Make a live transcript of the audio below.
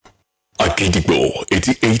Àgídìgbò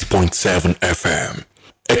 88.7 FM.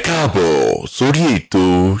 Ẹ káàbọ̀ sórí ètò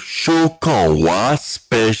Ṣókànwá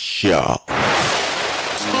Special.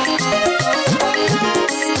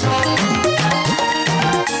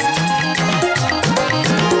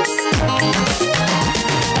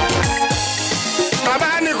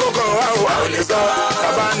 Bàbá ní kókó wa ò wá ò lè sọ.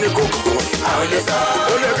 Bàbá ní kókó wa ò lè sọ.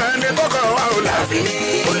 Ó lè kẹ́ ní kókó wa ò láàfin ní.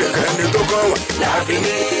 Ó lè kẹ́ ní tó kọ́ wa láàfin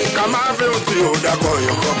ní. Ká máa fi ohun tí ò dákọ̀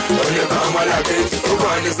yọ̀kọ̀. Ó lè kọ́ ọmọlàkejì ó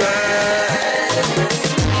kọ́ ní sẹ́ẹ̀.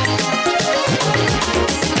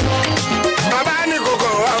 Bàbá ní kókó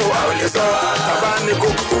wa ò lè sọ. Bàbá ní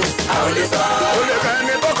kókó wa ò lè sọ. Ó lè kẹ́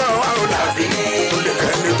ní kókó wa ò láàfin ní. Ó lè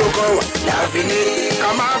kẹ́ ní tó kọ́ wa láàfin ní. Ká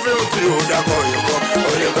máa fi ohun tí ò dákọ̀ yọ̀kọ̀.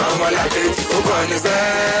 Ó lè kọ́ ọmọlàkejì ó kọ́ ní sẹ́ẹ̀.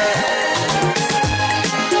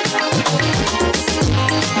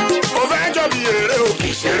 Ó fẹ́ jọ bí eré o kì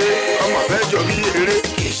í ṣeré. Ọmọ fẹ́ jọ bí eré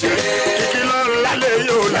kì í ṣeré. Kìkì lọ lálẹ́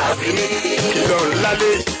yóò láàfin ní. Kìkì lọ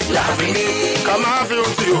lálẹ́ láàfin ní. Ká máa fi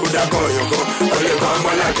ohun tí ò dákọ̀ yọ̀kọ̀. Ó lè kọ́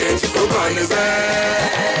ọmọlàkejì ó kọ́ ní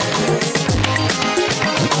sẹ́ẹ̀.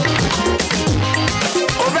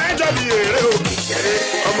 Ó fẹ́ jọ bí eré o kì í ṣeré.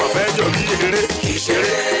 Ọmọ fẹ́ jọ bí eré kì í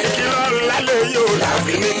ṣeré. Kìkì lọ lálẹ́ yóò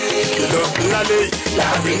láàfin ní. Kìkì lọ lálẹ́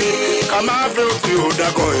láàfin ní. Ká máa fi ohun tí ò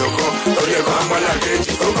dákọ̀ yọ̀kọ̀. Ó lè kọ́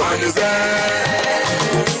ọmọlàkejì ó kọ́ ní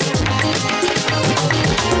sẹ́ẹ̀.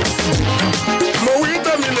 Mo wí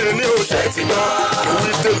tèmi lè ní o ṣe ti gbọ́. Mo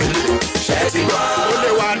wí tèmi lè ṣe ti gbọ́. Ó lè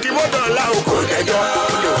wà dìbò dọ̀la o kò dẹjọ́.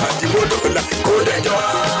 Ó lè wà dìbò dọ̀la kò dẹjọ́.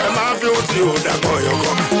 Ẹ máa fi ohun tí ò dàgbọ̀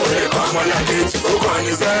yọkọ̀. Ó lè kọ́ ọmọlàkejì ó kọ́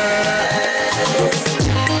ní sẹ́ẹ̀.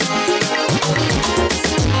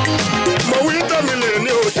 Mo wí tèmi lè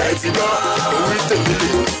ní o ṣe ti gbọ́. Mo wí tèmi lè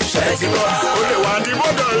ṣe ti gbọ́. Ó lè wà dìbò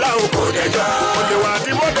dọ̀la o kò dẹjọ́. Ó lè wà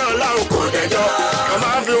dìbò dọ̀la o kò dẹjọ́. Ẹ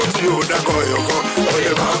máa fi ohun tí ò dàgbọ̀ yọkọ̀. Ó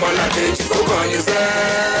lè kọ́ ọmọlàkejì ó kọ́ ní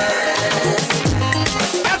sẹ́ẹ̀.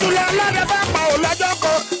 Ẹ̀tùlẹ̀ ọlọ́dẹ bá pa ò lọ́jọ́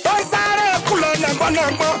kan tó ń sáré kú lọ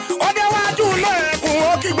nàgbọ́nàgbọ́n. Ó déwájú lẹ́ẹ̀kùn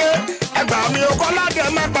ó kígbe. Ẹgbà mi ò kọ́ládẹ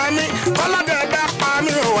má pa mí. Kọ́ládẹ bá pa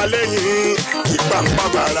mí ò wà lẹ́yìn. Ìgbà ń pa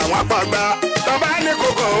bàrà wọn pa gbà. Bàbá ní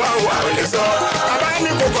kókó wa ò lè sọ. Bàbá ní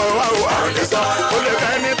kókó wa ò lè sọ. Ó lè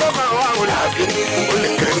kẹ́ ẹni tó kàn wá ò láàfin ní. Ó lè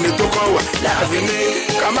kẹ́ ẹni tó kàn wá láàfin ní.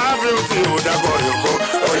 Ká máa fi ohun tí ò dàgbọ̀ yọkọ̀.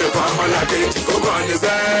 Ó lè kọ́ ọmọlàkejì kó kọ́ ní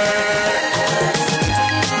sẹ́ẹ̀.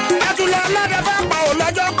 Ẹ̀tùlẹ̀ ọlọ́dẹ bá pa ò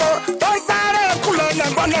lọ́jọ́ kan tó ń sáré kú lọ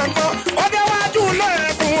nàgbọ́nàgbọ́n. Ó déwájú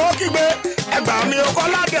lẹ́ẹ̀kùn ó kígbe. Ẹgbà mi ò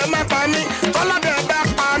kọ́ládẹ má pa mí. Kọ́ládẹ bá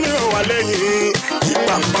pa mí ò wà lẹ́yìn.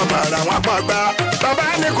 Ìgbà ń pa bàrà wọn pa gbà. Bàbá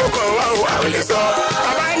ní kókó wa ò lè sọ.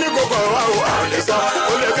 Bàbá ní kókó wa ò lè sọ.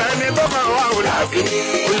 Ó lè kẹ́ ẹni tó kàn wá ò láàfin ní.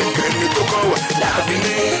 Ó lè kẹ́ ẹni tó kàn wá láàfin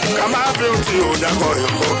ní. Ká máa fi ohun tí ò dàgbọ̀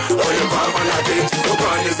yọkọ̀. Ó lè kọ́ ọmọlàkejì tó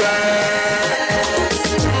kọ́ ní sẹ́ẹ̀.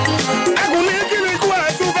 Ẹkùn ní kí ni kú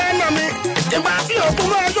ẹ̀ tún fẹ́ nà mí. Ìgbà tí òkú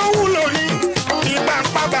máa tó wúlò ní. Ìgbà ń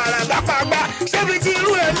pa bàrà dápàgbà. Ṣébi tí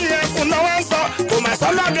irú ẹ̀mí ẹkùn náà wá ń sọ. Kò mà sọ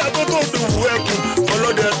lọ́dẹ tó tó dùwù ẹkùn.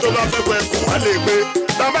 Ọlọ́dẹ tó bá fẹ́ pẹ́ kùn wá lè gbé.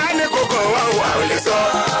 Bàbá ní kókó wa ò lè sọ.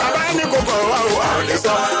 Bàbá ní kókó wa ò lè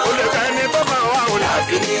sọ. Ó lè kẹ́ ẹni tó kàn wá ò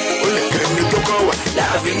láàfin ní. Ó lè kẹ́ ẹni tó kàn wá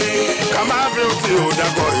láàfin ní. Ká máa fi ohun tí ò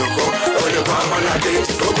dàgbọ̀ yọkọ̀. Ó lè kọ́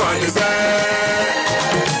ọmọlàkejì tó kọ́ ní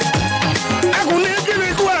sẹ́ẹ̀. Ẹkùn ní kí ni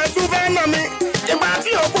kú ẹ̀ tún fẹ́ nà mí. Ìgbà tí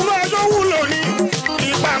òkú máa tó wúlò ní.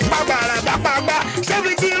 Ìgbà ń pa bàrà dápàgbà.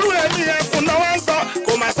 Ṣébi tí irú ẹ̀mí ẹkùn náà wá ń sọ.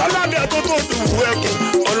 Kò mà sọ lọ́dẹ tó tó dùwù ẹkùn.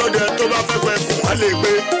 Ọlọ́dẹ tó bá fẹ́ pẹ́ kùn wá lè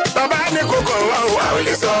gbé. Bàbá ní kókó wa ò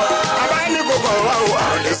lè sọ. Bàbá ní kókó wa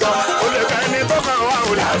ò lè sọ. Ó lè kẹ́ ẹni tó kàn wá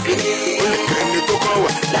ò láàfin ní. Ó lè kẹ́ ẹni tó kàn wá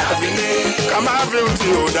láàfin ní. Ká máa fi ohun tí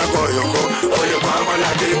ò dàgbọ̀ yọkọ̀. Ó lè kọ́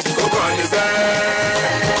ọmọlàkejì kó kọ́ ní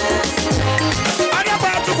sẹ́ẹ̀. Adẹ́pọ̀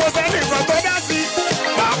àtúkò sẹ́ni kan tó dá sí.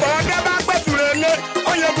 Bàbá ọdẹ bá gbẹ̀tù rẹ̀ lé.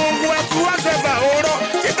 Ó yẹ gungun ẹkú wá ṣẹ̀fà òórọ̀.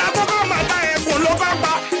 Títa kókó màtá ẹkùn ló bá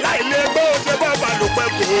pa. Láì lè gbé oṣù bọ́ balùpẹ̀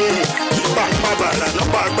kù. Ìgbà ń pa bàrà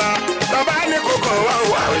lọ́pàá gbà. Bàbá ní kókó wa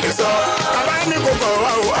ò lè sọ. Bàbá ní kókó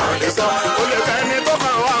wa ò lè sọ. Ó lè kẹ́ ẹni tó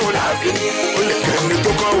kàn wá ò láàfin ní. Ó lè kẹ́ ẹni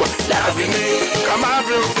tó kàn wá láàfin ní. Ká máa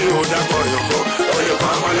fi ohun tí ò dàgbọ̀ yọkọ̀. Ó lè kọ́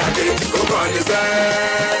ọmọlàkejì kó kọ́ ní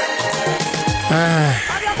sẹ́ẹ̀.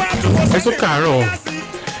 Ẹ tún kàárọ̀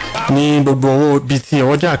ní gbogbo owó bíi ti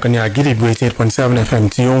ọwọ́jà kan ní Àgídìgbò 88.7 FM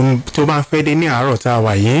tí ó bá ń fẹ́ dé ní àárọ̀ tá a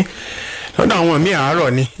wà yìí. Lọ́dọ̀ àwọn míì àárọ̀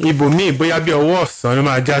ni ibò míì bóyá bí ọwọ́ ọ̀sán ló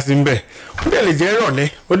máa já sí ń bẹ̀. Ó dẹ̀ lè jẹ́ ìrọ̀lẹ́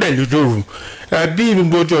ó dẹ̀ lè jòrò. Bí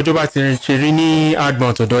gbogbo ojú ọjọ́ bá ti ṣe rí ní àgbọ̀n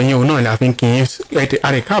ọ̀tọ̀dọ̀ yín òun náà la fi ń kí yín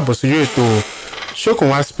àríkàbọ̀ sórí ètò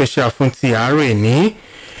Ṣókànwá Special fún ti àárọ̀ ìní.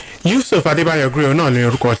 Yusuf Adébáyọ̀ Gúrẹ́ náà ní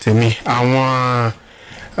orúkọ tèmi.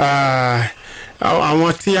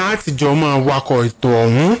 Àwọn tí a ti jọ máa wakọ̀ ètò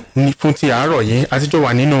ọ̀hún fún ti àárọ̀ yìí àtijọ́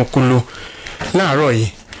wà nínú kúlò láàárọ̀ yìí.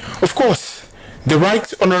 Of course The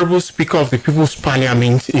Right Honourable Speaker of the People's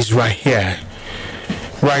Parliament is right here.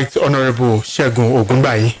 Right Honourable Segun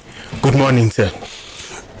Ogunbayi. Good morning, sir.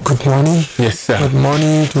 Good morning. Yes, sir. Good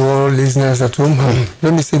morning to all listeners at home.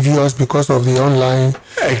 Let me say viewers because of the online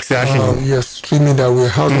Exactly. streaming that we're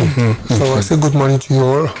having. So I say good morning to you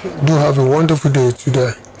all. Do have a wonderful day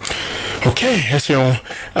today. Okay, ẹ ṣeun.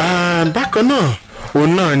 Bákan náà,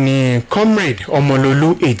 òun náà ni Comrade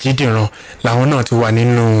Ọmọlolú Èjìdìran làwọn náà ti wà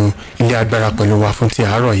nínú ilé agbára pẹ̀lú wa fún ti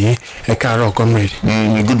àárọ̀ yìí. Ẹ káàárọ̀, Comrade.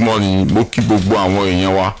 Good morning. Mo kí gbogbo àwọn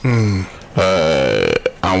èèyàn wa.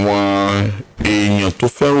 Àwọn èèyàn tó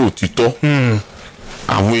fẹ́ràn òtítọ́.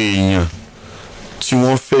 Àwọn èèyàn tí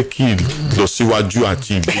wọ́n fẹ́ kí ìlọsíwájú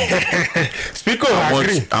àti ìgbéga. Speaker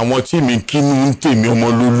agree. Àwọn tí mi kínú ń tèmi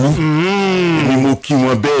Ọmọlolú. Èmi mo kí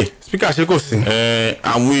wọn bẹ́ẹ̀. Speaker ṣe kò sí.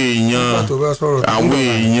 Àwọn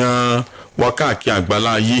èèyàn wákàkí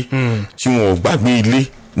àgbàlá ayé tí wọn ò gbàgbé ilé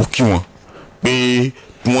mo kí wọn pé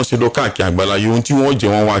bí wọ́n ṣe lọ káàkiri àgbàlá ayé ohun tí wọ́n jẹ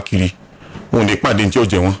wọ́n wá kiri wọn ò lè pàdé tí ó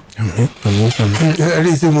jẹ wọ́n.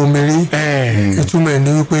 Ẹ̀rí tí mo mẹ́rí ìtumọ̀ ẹ̀ ni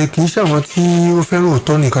wípé kì í ṣe àwọn tí ó fẹ́ràn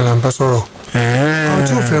òótọ́ nìkan là ń bá sọ̀rọ̀. Àwọn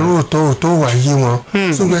tí ò fẹ́ràn òótọ́ wà yé wọn.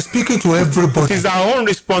 So we are speaking to everybody. It is our own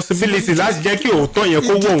responsibility láti jẹ́ kí òótọ́ yẹn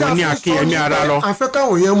kó wọ̀ wọ́n ní akínyẹmí ara lọ. Àfẹ́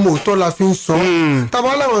káwọn yẹn mọ òótọ́ la fi ń sọ.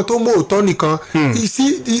 Tàbá láwọn tó mọ òótọ́ nìkan. You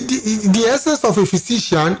see the essence of a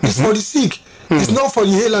physician is for the sick. It's not for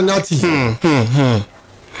the hale and hearty.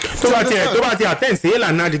 tó bá ti attend sí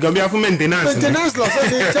ìlànà àdìgàn bí a fún maintenance. Maintenance lọ́sẹ̀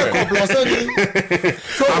ni check-up lọ́sẹ̀ ni.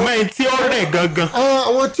 Àmọ́ ẹni tí ó rẹ̀ gangan.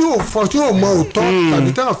 Àwọn tí ò mọ òótọ́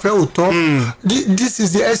tàbí tí a fẹ́ òótọ́, this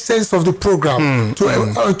is the essence of the program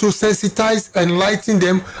to sensitize, enlighten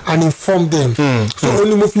them and inform them. So ó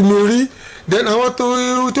ní mo fi mi rí. Then àwọn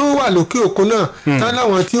tó wà lókè òkun náà tán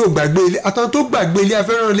láwọn tí ò gbàgbé ilé àtàwọn tó gbàgbé ilé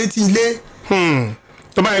afẹ́ràn létí ilé.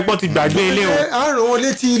 Tó bá yẹ pọ́ ti gbàgbé ilé o. Àrùn wọn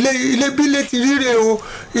létí ilé bí létí rírè o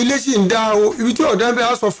ilé sì ń dá o ibi tí ọ̀dà bẹ́ẹ̀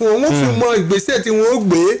á sọ fún wọn wọ́n fi mọ ìgbésẹ̀ tí wọ́n ó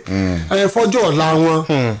gbé fọ́jọ́ ọ̀la wọn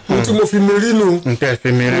ohun tí mo fi mi rí nu. n tẹ́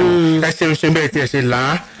fi mi rí o ẹ ṣeun ṣe bẹ́ẹ̀ tí ẹ ṣe là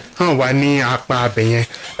á hàn wá ní apá abẹ yẹn.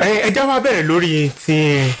 ẹ já wa bẹ̀rẹ̀ lórí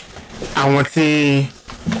ti àwọn tí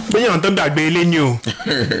bóyá àwọn tó gbàgbé ilé ni o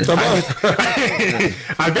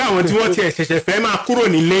àbí àwọn tí wọ́n ti ṣẹ̀ṣẹ̀ fẹ́ máa kúrò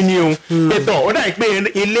nílé ni o pẹ̀tọ̀ ó dà pé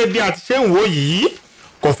ilé bí a ti ṣe ń wò yìí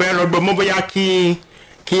kò fẹ́ rọgbọ mọ́ bóyá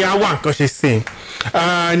kí á wà nǹkan ṣe sìn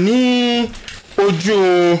ní ojú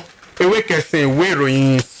ewé kẹsàn-án ìwé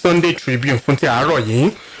ìròyìn Sunday Tribune fún ti àárọ̀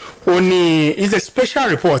yìí ó ní it's a special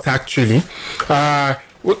report actually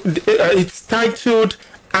it's titled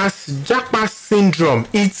As Japa Syndrome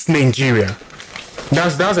Eats Nigeria.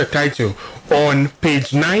 That's a title on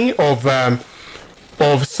page 9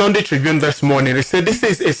 of Sunday Tribune this morning. It said this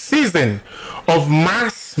is a season of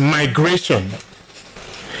mass migration.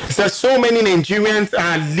 It says so many Nigerians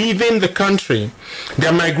are leaving the country.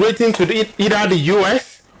 They're migrating to either the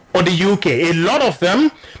US or the UK. A lot of them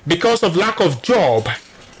because of lack of job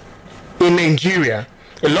in Nigeria.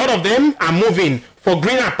 A lot of them are moving for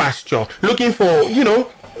greener pasture, looking for,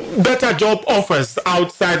 better job offers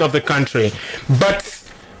outside of the country. But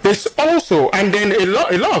there's also, and then a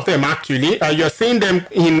lot of them actually, you're seeing them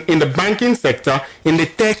in the banking sector, in the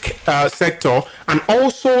tech sector, and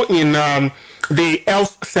also in the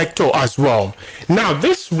health sector as well. Now,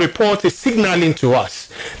 this report is signaling to us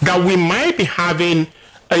that we might be having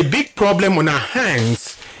a big problem on our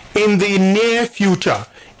hands in the near future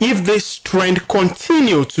if this trend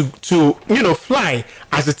continue to fly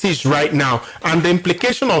as it is right now. And the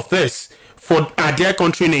implication of this for our dear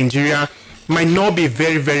country Nigeria might not be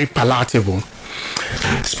very, very palatable.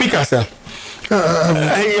 Speaker, sir.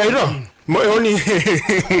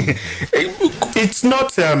 It's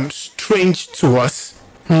not strange to us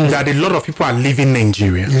that a lot of people are leaving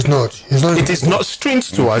Nigeria. It's not. It is not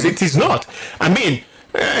strange to us. It is not. I mean,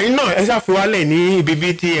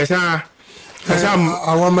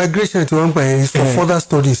 our migration to one point is for further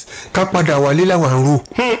studies. Ká padà wálé làwọn ń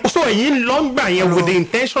rò. So èyí lọ ń gbà yẹn with the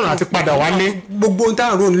intention àti padà wálé. Gbogbo ohun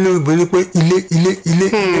tá à ń rò nílé ìbò ni pé ilé.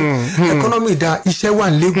 Economy da iṣẹ́ wà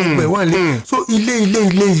nílé gbogbo ẹ̀ wà nílé. So ilé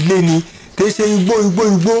ni kì í ṣe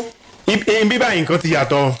igbó. Bí báyìí nǹkan ti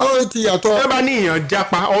yàtọ̀. Ó ti yàtọ̀. Ẹ bá ní èèyàn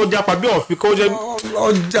japa bí òfin kó jẹ́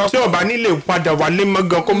tí ọba nílé padà wálé mọ́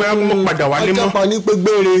gan kó mọ́ padà wálé mọ́. Ọjàpá ní pé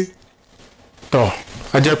gbére. Tọ́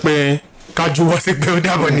a jẹ́ pé kájú wọ́n sí pé ó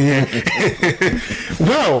dàbọ̀ nìyẹn.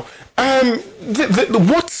 Well,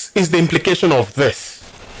 what is the implication of this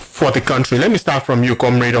for the country? Let me start from you,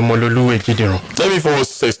 Comrade Ọmọlolú Èjìdìran. Let me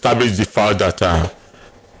first establish the fact that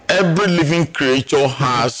every living creature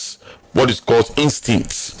has what is called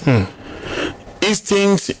instincts.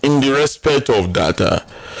 Instincts in the respect of that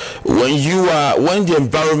when the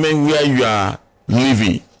environment where you are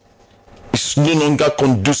living is no longer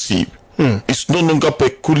conducive. It's no longer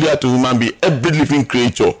peculiar to human being. Every living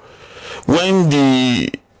creature, when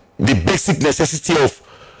the basic necessity of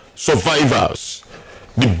survivors,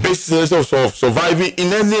 the basic necessity of surviving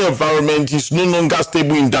in any environment is no longer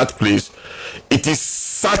stable in that place, it is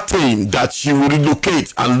certain that you will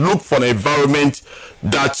relocate and look for an environment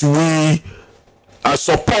that we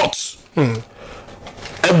support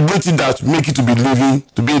everything that make it to be living,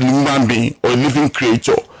 to be a human being or a living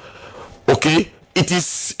creature. Okay, it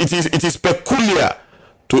is peculiar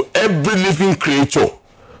to every living creature.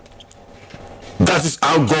 That is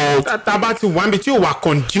how God. That about one bit you were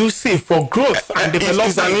conducive for growth and development.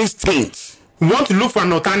 It's an instinct. We want to look for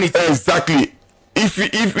an alternative. Exactly. If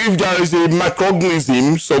there is a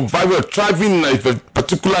microorganism survivor thriving in a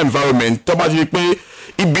particular environment, tó bá di pé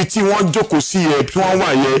ibi tí wọ́n jókòó sí ẹ tí wọ́n wà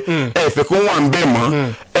yẹ ẹ fẹ́ kó wà ń bẹ̀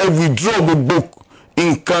mọ́ ẹ withdraw gbogbo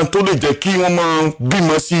nǹkan tó lè jẹ́ kí wọ́n máa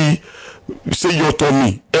bímọ sí ṣe yọ̀tọ̀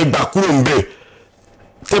mi ẹ gbà kúrò ń bẹ̀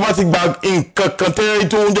tẹ́ bá ti gba nǹkan kan tẹ́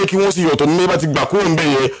tó ń jẹ́ kí wọ́n sì yọ̀tọ̀ mi bá ti gbà kúrò ń bẹ̀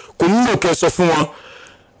yẹ kò nílò kẹ́ sọ fún wọn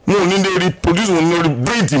wọn ò ní lè reproduce wọn ò ní lè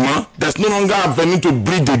breed mọ́ there's no longer avenue to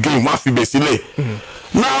breed again wọ́n á fi bẹ̀ sílẹ̀.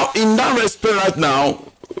 Now in that respect right now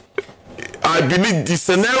I believe the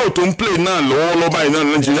scenario to play now lọ́wọ́lọ́wọ́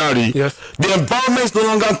in Nigeria yes. The environment is no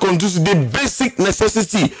longer conducive the basic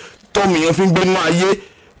necessity tọ́mù yẹn fi ń gbé nínú ayé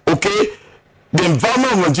okay the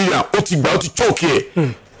environment of Nigeria ó ti gbà ó ti choke here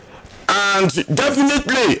and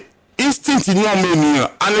definitely instinct inú ọmọ ènìyàn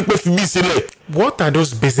á ní pé fi bí sílẹ̀. What are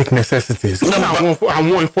those basic necessities?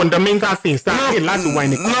 Àwọn fundamental things that are láti wà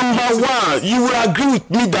ní. Number one, you will agree with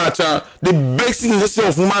me that the basic necessity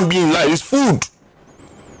of human being life is food.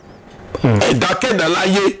 Ẹ̀dákẹ́dá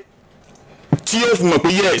láyé tí yóò fi mọ̀ pé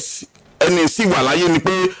yes ẹni sì wà láyé ni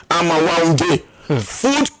pé a máa wá oúnjẹ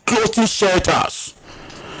food clothing shelters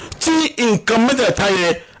tí nǹkan mẹ́tẹ̀ẹ̀ta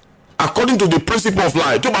yẹn according to the principle of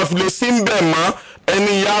life tó bá fi lè sí ń bẹ̀ mọ́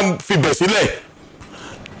ẹni yá fi bẹ̀ sílẹ̀.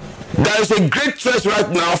 There is a great threat right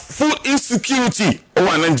now food insecurity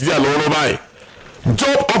over Nigeria lọ́wọ́ báyìí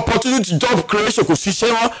job opportunity job creation kò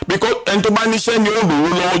ṣiṣẹ́ wọn because ẹni tó bá níṣẹ́ ni ó lòó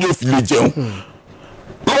lọ́wọ́ yóò fi lè jẹun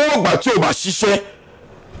lọ́wọ́ ìgbà tí o bá ṣiṣẹ́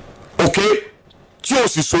okay tí o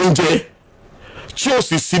sì sóúnjẹ tí o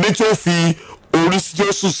sì sílé tí o fi orí sí tí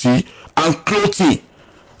o sùn sí and clothing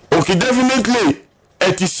okay definitely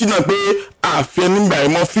ẹ ti ṣínà pé àfẹ́ nígbà ẹ̀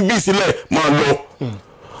mọ́ fi bí sílẹ̀ máa lọ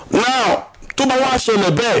now tó bá wá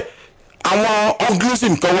ṣẹlẹ̀ bẹ́ẹ̀ àwọn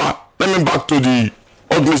organism kan wà let me back to the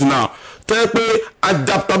organism now tẹ́ pé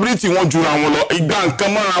adaptability wọn jura wọn lọ ìgbà nǹkan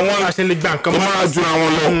mọ́ra wọn máa jura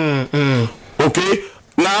wọn lọ okay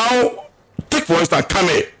now take for instance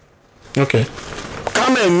camel okay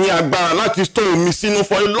camel ní agbára láti store omi sínú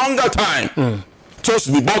for a longer time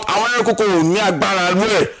just the but àwọn ẹranko kò ní agbára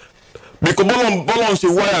rẹ̀ because bọ́lọ̀ ń ṣe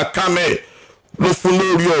wáyà camel ló fún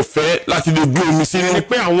lórí ọ̀fẹ́ láti lè gbé omi sínú. ẹni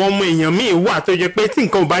pé àwọn ọmọ èèyàn míì wà tó jẹ pé tí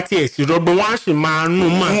nǹkan ò bá tiẹ̀ sí rọgbọ wọn á sì máa nù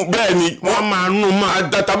mọ́. bẹ́ẹ̀ ni wọ́n máa nù mọ́.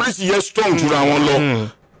 adaptability yẹn strong jura wọn lọ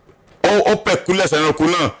ó pẹ̀kúlẹ̀ sẹ́ranko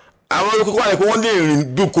náà àwọn ẹranko wà lẹ́kọ̀ọ́ wọ́n lè rìn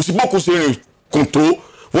bí kò sí bọ́ọ̀kù ṣe rìn kùn tó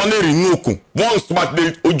wọ́n lè rìn ní òkun wọ́n sì máa tẹ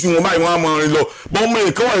ojú wọn báyìí wọ́n á máa rìn lọ bọ́n ọmọ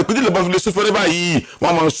èèyàn kan wà lẹ́kọ̀ọ́ tí ìlẹ̀ bá fi lè sún fẹ́rẹ́ báyìí wọ́n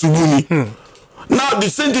á máa ṣubú ni. Now the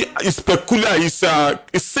same thing is peculiar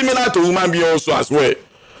is similar to human being also as well.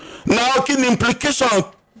 Now kí ni implication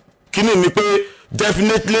kí ni pé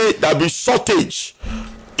definitely there be shortage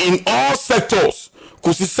in all sectors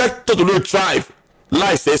kò sí sector tó lè thrive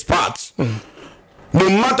láìsí experts. No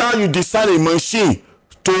matter how you design a machine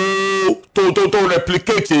to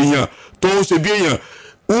replicate èèyàn tó ń ṣe bí èèyàn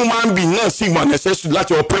human being náà sì wà necessary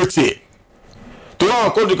láti operate ẹ̀. tó náà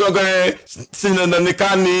kó di kankan sí dandan ní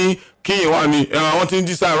ká ní kí ìwà ni àwọn tí ń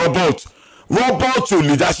design robot ò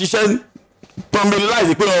lè dá ṣiṣẹ́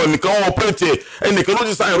pọnbelize pé ẹnìkan wọn operate ẹnìkan ló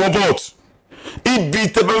design robot ibi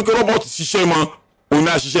tẹbẹrẹkẹ robot ṣiṣẹ́ mọ́ òun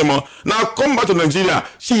náà ṣiṣẹ́ mọ́ now come back to Nigeria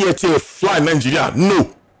ṣé yẹ tiẹ̀ fly Nigeria no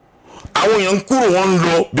àwọn èèyàn kúrò wọn ń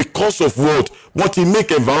lọ because of what wọ́n ti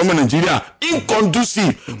make environment Nigeria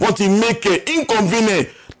inconducive wọ́n ti make inconvenient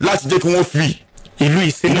láti jẹ́ kí wọ́n fi ìlú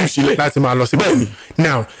ìsílẹ̀ láti máa lọ síbẹ̀.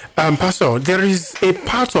 Now, Pastor, there is a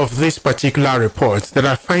part of this particular report that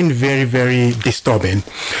I find very, very disturbing.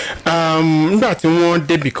 Nígbà tí wọ́n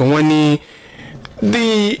débì kan wọ́n ní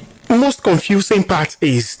the most confusing part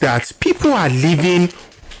is that people are leaving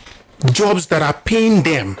jobs that are paying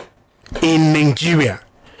them in Nigeria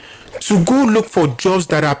to go look for jobs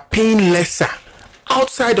that are paying lesser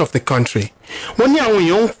outside of the country. Wọ́n ní àwọn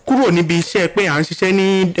èèyàn kúrò níbi iṣẹ́ pé à ń ṣiṣẹ́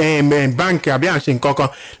ní báńkì àbí à ń ṣe nǹkan kan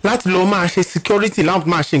láti lọ máa ṣe security láti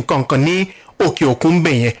máa ṣe nǹkan kan ní òkè òkun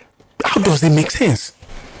bẹ̀ yẹn. How does it make sense?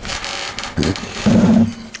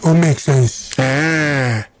 It makes sense.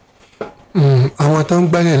 àwọn tó ń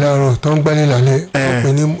gbálẹ̀ láàárọ̀ tó ń gbálẹ̀ lálẹ́ wọ́n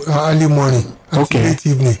pè ní early morning àti late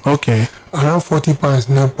evening around £40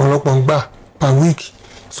 ní ọ̀pọ̀lọpọ̀ ń gbà per week.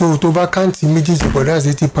 So tó bá káǹtì méjèèjì but that's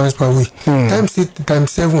 £80 per week. Times 8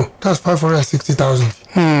 times 7 that's 560,000.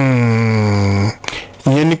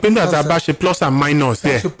 ìyẹn ni pé nígbà tá a bá ṣe plus and minus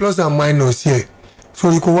yẹ. ṣe plus and minus yẹ. So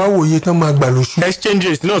kò wá wòye tán máa gbà lóṣù. exchange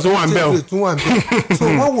rate náà tún wà ń bẹ̀ o. So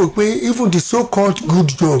wọ́n wò pé even the so-called good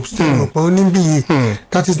jobs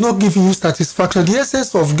that is not giving you satisfaction. The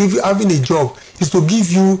essence of having a job is to give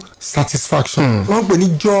you satisfaction. wọ́n pè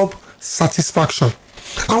ní job satisfaction.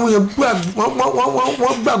 àwọn èèyàn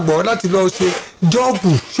wọ́n gbàgbọ́ láti lọ ṣe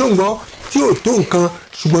jọ́ọ̀bù ṣóńgbọ́ tí ò tó nǹkan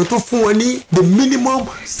ṣùgbọ́n tó fún wọn ní the minimum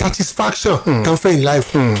satisfaction tán fẹ́ in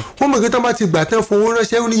life. wọ́n mọ̀ pé tán bá ti gbà tán fowó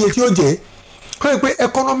ránṣẹ́ ó níye tí ó jẹ́ kọ́ ẹ pé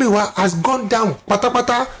economy wa has gone down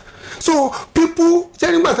pátápátá. So people ṣé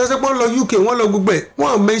nígbà tó ṣe pé wọ́n lọ UK wọ́n lọ gbogbo ẹ̀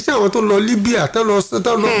wọ́n àmọ́ iṣẹ́ àwọn tó lọ Libya tó lọ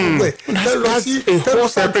gbogbo ẹ̀ tó lọ sí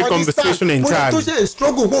Afghanistan mo tó ṣe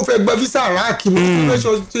struggle kó fẹ́ gba visa Iraq mo tó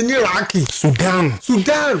fẹ́ ṣe ní Iraq Sudan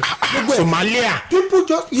gbogbo ẹ̀ Somalia. People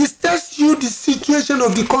just it tells you the situation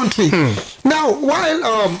of the country. Now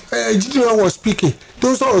while Gideon was speaking tó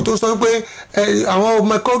ń sọ̀rọ̀ tó sọ pé àwọn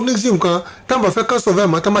microorganism kan táwọn bá fẹ́ kán survive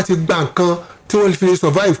mọ́ táwọn bá ti gba nǹkan tí wọ́n fi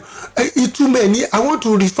survive ìtumọ̀ ní I want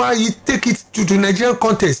to refer you take it to the Nigerian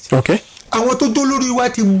context. àwọn tó jó lórí wa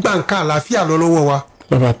ti gba nǹkan àlàáfíà lọ lọ́wọ́ wa.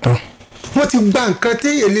 bàbá tán. wọ́n ti gba nǹkan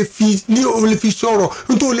téèyàn lè fi ní o lè fi sọ̀rọ̀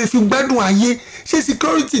nítorí o lè fi gbádùn ayé ṣé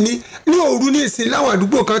security ní òru ní ìsìn láwọn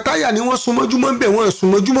àdúgbò kan táyà ni wọ́n sun mọ́júmọ́ ń bẹ̀ wọ́n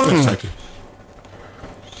sun mọ́júmọ́.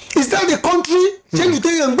 Is that the country ṣé ìlú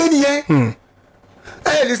téèyàn ń gbé nìyẹn.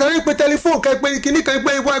 Lè sáré pé tẹlifóònù kan pé kíní kan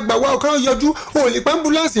pé wá gbà wá ọkàn yọjú o lè pa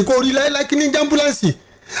ambulance kó rí láéláé kíní jẹ́ ambulance.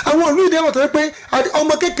 àwọn ìlú ìdẹ́wọ̀n tó yẹ pé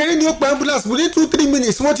ọmọ kékeré ni ó pa ambulance within 2-3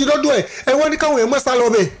 minutes wọ́n ti lọ́dọ̀ ẹ̀ wọ́n ní káwọn èèyàn mọ́ sá lọ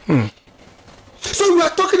bẹ́ẹ̀. So we are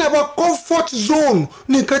talking about comfort zone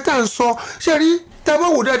ní nǹkan tá à ń sọ ṣe rí tá a bá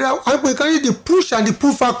wò dáadáa à ń pè ká ní the push and the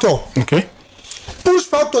pull factor. Push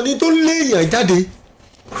factor ni tó léèyàn jáde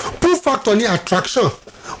pull factor ni attraction.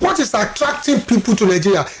 What is attracting people to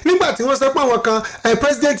Nigeria? Nígbà tí wọ́n sọ pé àwọn kan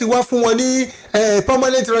president wá fún wọn ní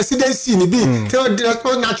permanent residency níbí tí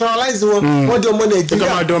wọ́n naturalize wọn wọ́n di ọmọ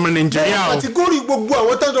Nàìjíríà. Category gbogbo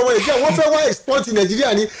àwọn tó ń dọ̀wọ́ Nàìjíríà wọ́n fẹ́ wá export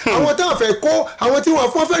Nàìjíríà ni àwọn tó ń fẹ́ kó àwọn tí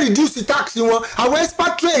wọ́n fẹ́ reduce tax wọn àwọn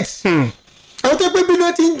expatriates. àwọn tó pé bí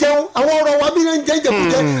wọ́n ti ń jẹun àwọn ọ̀rọ̀ wa bí wọ́n ń jẹ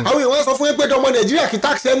ìjẹkújẹ àwọn èèyàn sọ fún yẹn pé dọmọ Nàìjíríà kí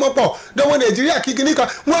tax ẹ mọ́ pọ̀ dọmọ Nàìjíríà kí kíní kan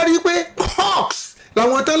wọ́n rí i pé hawks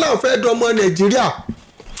làwọn tó láwọn fẹ́ dọmọ Nàìjíríà.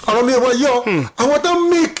 ọ̀rọ̀ mi wọ́n yọ àwọn tó ń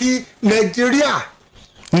mìkì Nàìjíríà.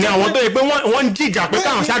 ni àwọn tó yẹ pé wọ́n ń jìjà pé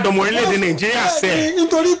káwọn ṣàdọ̀mọ orílẹ̀-èdè Nàìjíríà sẹ̀.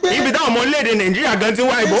 nítorí pé ibi táwọn ọmọ orílẹ̀-èdè Nàìjíríà gan ti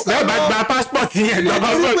wá ìbò bẹ́ẹ̀ bá gba passport yẹn gba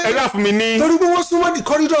passport ẹ̀rọ fún mi ní. torí pé wọ́n súnmọ́ the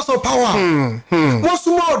corridors of power wọ́n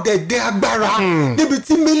súnmọ́ ọ̀dẹ̀dẹ̀ agbára níbi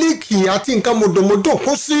tí mílíkì àti nǹkan mọ̀dọ̀mọ̀dọ̀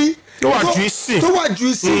kó sí. tó wà ju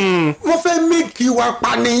ìsìn. wọ́n fẹ́ mílíkì wa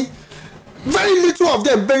pa ni. Very little of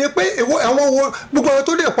them bẹ̀rẹ̀ pé àwọn wo gbogbo àwọn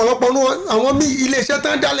tó dé ọ̀pọ̀lọpọ̀ ní àwọn iléeṣẹ́ tó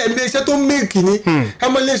ń dálẹ̀ iléeṣẹ́ tó ń mílìkì ni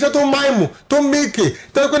ẹmọ iléeṣẹ́ tó ń máìmù tó ń mílìkì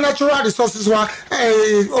tó ń pẹ́ natural resources wa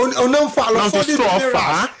ọ̀nà ń fa lọ sọ́dí ìdílé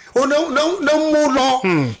ọ̀nà ń mú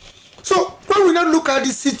lọ. So when we now look at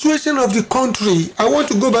the situation of the country, I want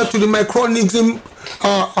to go back to the microorganism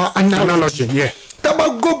analogy. Tábà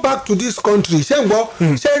go back to this country ṣé ń gbọ́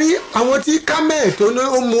ṣe rí àwọn tí camel tó ní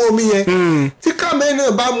ó mu omi yẹn tí camel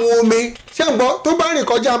náà bá mu omi ṣé ń gbọ́ tó bá rìn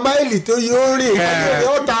kọjá máìlì tó yóò rìn kọjá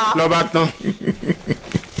ọ̀tá lọ́ba tán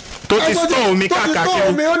tó ti sọ omi káàkiri tó ti sọ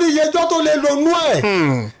omi ó ní iyejọ́ tó lè lo nú ẹ̀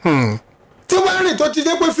tí ó bá rìn tó ti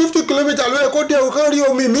dé pé 50 kilometre ló yẹ kó dé òkan rí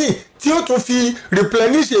omi míì tí ó tún fi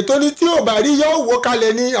replenish ètò ní tí ò bá rí yóò wó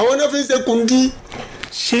kalẹ̀ ni àwọn náà fi ń ṣe kùndí.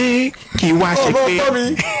 ṣé kì í wá ṣe pé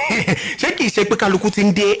ṣé kì í ṣe pé kálukú ti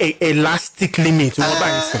ń dé elastic limit wọ́n bá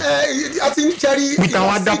yìí sìn. àti ń jẹ́rí with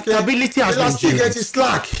our adaptability as elastic ẹ̀ ti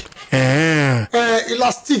slack.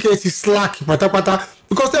 Elastic ẹ̀ ti slack pátápátá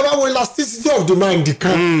because tẹ́ bá wo elasticity of demand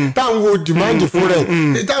kan táwọn wo demand fún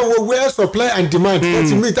rẹ̀ táwọn wo where supply and demand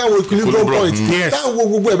láti meet táwọn equilibrium point táwọn wo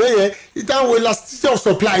gbogbo ẹ̀bẹ̀ yẹn táwọn wo elasticity of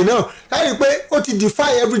supply náà láti pé ó ti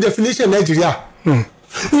defy every definition Nigeria.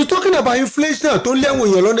 We're talking about inflation tó léwu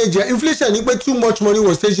èèyàn lọ Nàìjíríà inflation ní pé too much money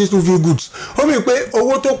was taken to view goods ó mi pé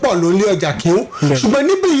owó tó pọ̀ ló ń lé ọjà kíún ṣùgbọ́n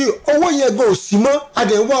níbi yìí owó yẹn gan ò sí mọ́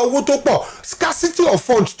àdéhùn owó tó pọ̀ scarcity of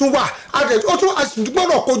funds tún wà ó tún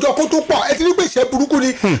gbọ́dọ̀ kójọ kó tó pọ̀ ẹ ti ní pé ìṣẹ́ burúkú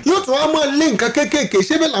ni yóò tún wá máa lé nǹkan kéékèèké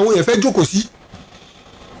ṣé bẹ́ẹ̀ làwọn èèyàn fẹ́ jókòó sí.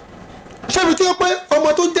 ṣébi tí ó pé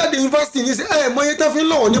ọmọ tó jáde yunifásitì ní mọ̀nyẹ́ tó fi ń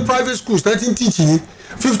lọ́wọ́ ní private schools 19 teach ní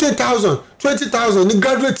 15,000 20,000 ní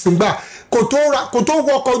graduates ń gbà kò tó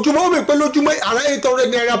wọkọ̀ ojúmọ́ ó mi pé lójúmọ́ ara 800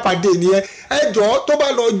 naira per day nìyẹn ẹ jọ̀ọ́ tó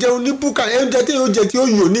bá lọ jẹun ní búkà oúnjẹ tí yóò jẹ tí ó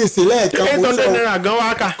yò ní ìsìnlẹ̀ ẹ̀kan 800 naira gan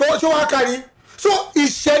wá kà. kó ṣé wàá kárí so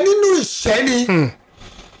ìṣẹ́ nínú ìṣẹ́ ni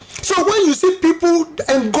so when you see people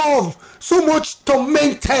engulfed so much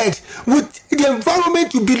tormented with the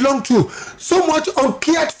environment you belong to so much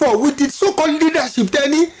uncared for with the so-called leadership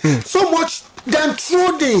tẹ́ni so much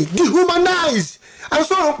downtrodden dehumanized and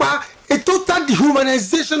so on pa a total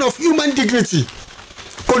dehumanization of human dignity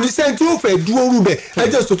kò ní sẹ́ni tí ó fẹ́ dúró rúbẹ̀ ẹ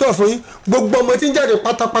jẹ́ sòtọ́ fún yín gbogbo ọmọ tí ń jáde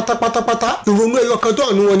pátápátá ìrònú ẹyọ kan tó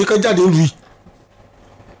àánú wọn ní kan jáde ń lu yìí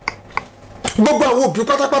gbogbo àwọn òbí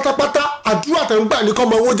pátápátá àdúrà tó ń gbà ní kọ́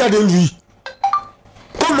ọmọ owó jáde ń lu yìí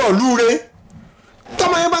kó lọ lúre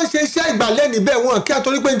tọ́mọ yẹn bá ń ṣe iṣẹ́ ìgbàlẹ́ níbẹ̀ wọn kí a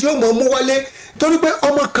torí pé tí ó mọ̀ mú wálé torí pé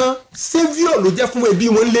ọmọ kan saviour ló jẹ́ fún ẹbí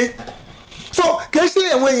wọn lé so kì í ṣe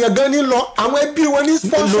àwọn èèyàn gan ní lọ àwọn ẹbí wọn ní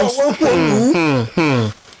sponsor wọn kò lù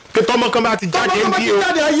ú pé tọmọ kan bá ti jáde ń bí o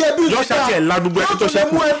yóò ṣàtì ẹ̀ ládùúgbò ẹbí tó ṣẹ́kù. yóò tún lè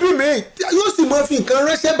mú ẹbí mi yóò sì mọ fi nǹkan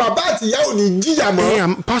ránṣẹ́ bàbá àtìyá ò ní jìyà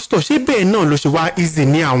mọ́. pásítọ̀ ṣé bẹ́ẹ̀ náà ló ṣe wá easy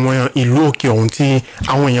ní àwọn ìlú òkè ọ̀hún tí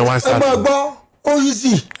àwọn èèyàn wá ń sá. ẹ máa gbọ́ ó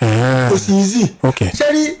easy kò sí easy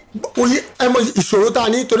ṣẹ́rí ẹ mọ ìṣòro tá a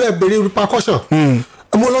ní torí ẹ̀ bèrè repercussion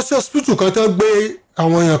mo lọ sí hospital kan tó gbé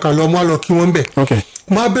àwọn èèyàn kan lọ mọ́ lọ kí wọ́n bẹ̀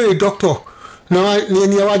mo á bèrè doctor náà ní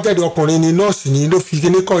ẹni wá jáde ọkùnrin ní nọ́ọ̀sì ní ló fi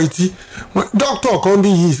kíní kọ́ etí dókítà kan bí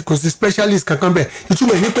yìí kò sí specialist kankan bẹ́ẹ̀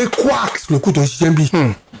ìtumọ̀ ní pé quarks ló kù tó ń ṣiṣẹ́ bí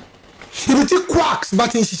ibi tí quarks bá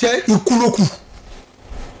ti ń ṣiṣẹ́ ikú ló kù.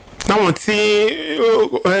 táwọn tí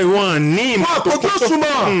wọ́n ní ìmọ̀ tó kó tó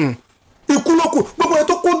ikú ló kù gbogbo ẹ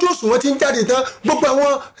tó kójú òsùn wọn ti ń jáde tán gbogbo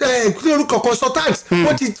àwọn consultants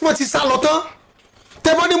wọ́n ti sá lọ tán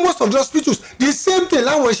tẹ́bọ́dé most of the hospitals the same thing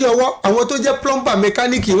láwọn iṣẹ́ ọwọ́ àwọn tó jẹ́ plumber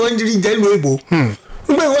mechanic wọ́n ń rí jẹ́ ìlú èbó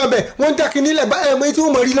nígbà ìwé ọbẹ̀ wọ́n ń dákin nílẹ̀ ẹ̀mọ́ tí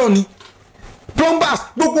wọ́n mọ̀ rí lọ́ni plumbers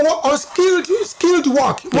gbogbo wọn unskilled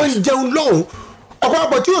work wọ́n ń jẹun lọ́hùn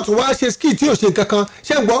ọ̀pọ̀lọpọ̀ tí yóò tún wá ṣe skill tí yóò ṣe kankan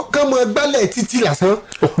ṣé ń gbọ́ kán mọ gbálẹ̀ títí lásán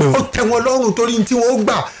ó tẹ̀ wọ́n lọ́rùn torí tí wọ́n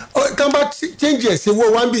gbà kán bá change ẹ̀ sí owó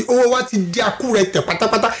wa ń bì owó wa ti di akú rẹ̀ tẹ̀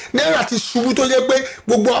pátápátá náírà ti ṣubú tó yẹ pé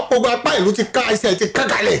gbogbo apá ìlú ti ká ẹsẹ̀ ti ká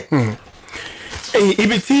kalẹ̀.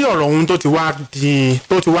 ibi tí ọ̀rọ̀ ohun tó ti wá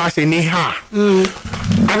ṣe ní hà.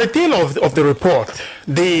 At the tail of the report,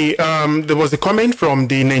 there was a comment from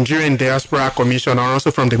the Nigerian Diaspora Commission and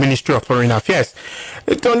also from the Ministry of Foreign Affairs.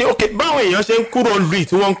 Tony, okay, báwọn èèyàn ṣe ń kúrò lù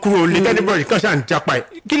tí wọ́n ń kúrò lè tẹ́lifíbọ̀dì kan ṣáà ń japa ẹ̀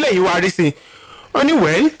kí lè yí wa rí sí i. wọ́n ní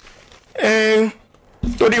wẹ́ẹ́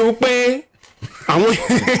torí wípé àwọn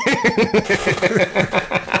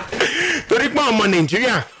torí pé ọmọ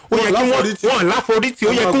Nàìjíríà ó yẹ kí wọ́n láforítì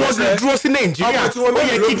ó yẹ kí wọ́n dúró sí Nàìjíríà ó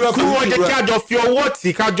yẹ kí wọ́n jẹ́ kí àjọ fi ọwọ́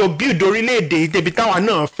tì kájọ build orílẹ̀-èdè ìdèbí táwa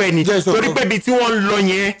náà fẹ́ ni torí pé ibi tí wọ́n ń lọ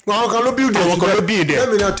yẹn àwọn kan ló build it. Let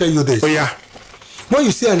me now tell you this. Oh, yeah. When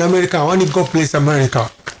you see an American wọ́n ní God bless America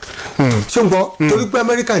ṣé n gbọ́ torí pé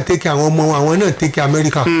America ń take care àwọn ọmọ àwọn náà take care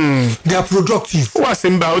America they are productive. ó wà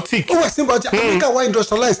symbiotic. America wà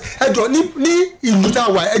industrialized ẹjọ ní ìlú tá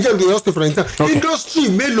a wà ẹjẹ ìlú yọ̀ọ́sì for instance industry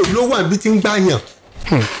mélòó ló wà bí ti ń gbà yàn.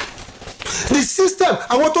 The system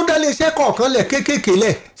àwọn tó dá iléeṣẹ́ kọ̀ọ̀kan lẹ̀ kéékèèké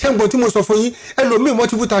lẹ̀ ṣẹ́gun tí mo sọ fún yín ẹlòmíì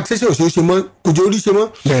multiple taxation ò ṣe é ṣe mọ́ kò jẹ́ orí ṣe mọ́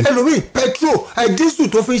ẹlòmíì petrol diesel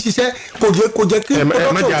tó fi ń ṣiṣẹ́ kò jẹ́ kí. ẹ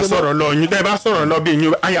má jà sọ̀rọ̀ lọ yín tẹ́ ẹ bá sọ̀rọ̀ lọ bí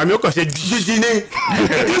yín àyà mi ó kàn ṣe jíjí ní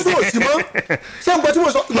diesel ò sí mọ́ ṣẹ́gun tí mo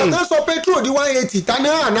sọ ìgbà tó ń sọ petrol di 180 ta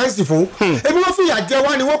náà ànáǹsì fún ebi wọ́n fìyà jẹ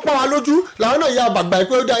wá ni wọ́n pọ́n wa lójú làwọn náà ya àbàgbà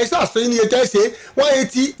pé ó dá iṣẹ́ àṣeyìn ní etí ẹ̀ṣẹ̀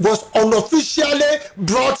 180 was unofficially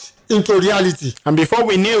brought into reality. And before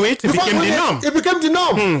we knew it, it became the norm. It became the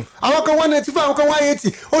norm. Àwọn kan 195 àwọn kan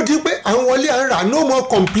 180 ó di pé àwọn wọlé à ń rà no more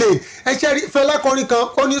complain. Ẹ ṣe rí Fẹlá kọrin kan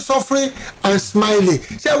ó ní suffering and smiling.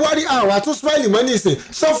 Ṣé wá rí àwọn àtún smiling mọ́ nísìn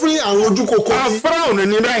suffering àwọn ojú kòkó ni. Frown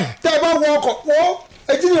ni bẹ́ẹ̀. Tẹ́ ẹ bá wọ ọkọ̀ wọ́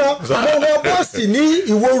ẹjìnìyàn mo wọ bọ́ọ̀sì ní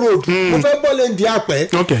Ìwó road mo fẹ́ bọ́ọ̀lù ẹ̀ǹdí àpẹ́.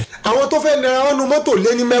 Àwọn tó fẹ́ nara wọn nu mọ́tò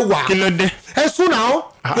lé ní 10. Kí ló dé? Ẹ sún náà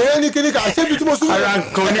èyí ni kíní ká ṣébi tí mo sún. Ara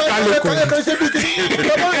nǹkan oníkálukú. Ẹ̀ka ṣébi kíní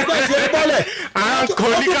lọ́wọ́ ìgbà ṣe bọ́ọ̀lẹ̀. Ara nǹkan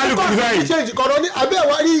oníkálukú báyìí. Ṣé ìkọ̀rọ̀ ní abẹ́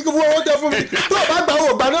ẹ̀wá rí owó tẹ fún mi tó o bá gbà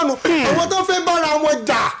owó gbà náà nù àwọn tó fẹ́ bára wọn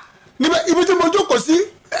jà níbẹ̀ ibi tí mo jókòó sí.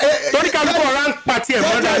 Torí kálukú ọ̀rá ń pàtí ẹ̀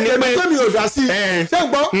mọ́dà ní pé. Ṣé mi ò dá sí i? Ṣé ń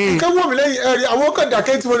gbọ́? Nǹkan wọ̀ mí lẹ́yìn ẹ̀rí àwọn kan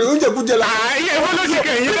dàkẹ́ tí mo ní oúnjẹ kújẹ la. Ayé ìwọ ló ṣe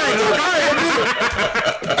kẹ̀yìn báyìí.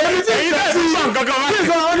 Ẹni tí ìgbà tí ìsọ̀rọ̀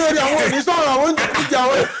àwọn ènìyàn àwọn òní sọ̀rọ̀ àwọn oúnjẹ kújẹ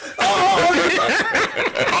àwọn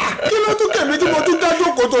kí ló tún kẹ̀mí tí mo tún dájú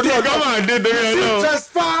kò torí ọ̀gá máa dé torí ọ̀gá.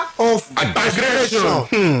 transfer of aggression.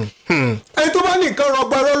 ẹni tó bá ní nǹkan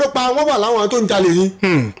rọgbọ ẹrọ ló pa wọ́n wà láwọn tó ń jalè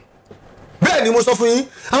yín. bẹ́ẹ̀ ni mo sọ fún yín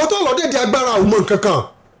àwọn tó lọ dédé agbára òun mọ nǹkan kan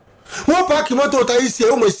wọ́n páàkì mọ́tò ta ac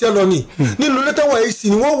ó mọ̀ iṣẹ́ lọ ni nínú ilé táwọn ac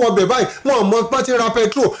ni wọ́n wọ bẹ̀ báyìí wọ́n mọ̀ bá ti ra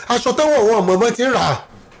petrol aṣọ táwọn wọ́n mọ̀ bá ti rà á.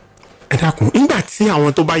 ẹ dákun nígbà tí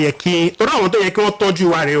àwọn tó bá yẹ kí torí àwọn tó yẹ kí wọ́n tọ́jú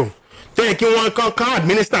wa rẹ o tó yẹ kí wọ́n kán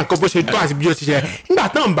administer nǹkan bó ṣe tó àti bí ó ti ṣe nígbà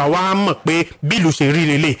tán bá wa mọ̀ pé bílù ṣe rí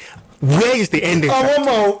lélẹ̀ where is the end? àwọn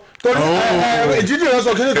ọmọ o torí ìjídìí rẹ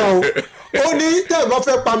sọ kíní kan o ó ní tẹ́ ẹ bá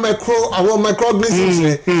fẹ́ pa àwọn microorganisms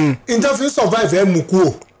rẹ̀ interfere survive ẹ̀ mú kú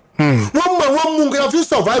o wọ́n mú kí wọ́n fi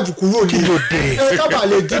survive kúrò ní kábà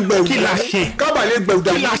lè dín gbẹ̀rù kábà lè gbẹ̀rù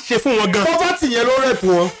dání kí la ṣe fún wọn gan. poverty yẹn ló rẹ̀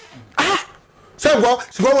fún wọn. sẹ́gbọ́n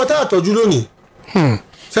ṣùgbọ́n ọmọ tá a tọ́jú lónìí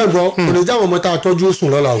sẹ́gbọ́n kò lè jáwọ́ ọmọ tá a tọ́jú ó sùn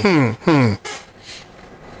lọ́la o.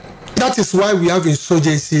 That is why we have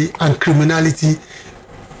insurgency and criminality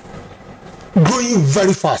growing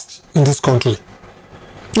very fast in this country.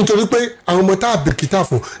 Nítorí pé àwọn ọmọ tá a bìkítà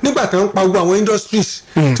fún nígbà tí wọ́n pa gbogbo àwọn industries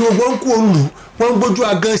tí gbogbo ń kú òǹlù wọ́n ń gbójú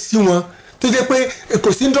agán sí wọn tó jẹ́ pé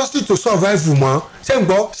kò sí industry tó survive mọ́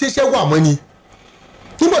sẹ́gbọ́n ṣiṣẹ́ wà mọ́ ni.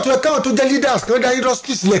 Nígbà tó yẹ káwọn tó jẹ́ leaders kan dá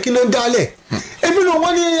industry sílẹ̀ kí náà ń dálẹ̀. Ebi náà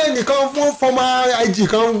wọ́n ní ẹnìkan fún former IG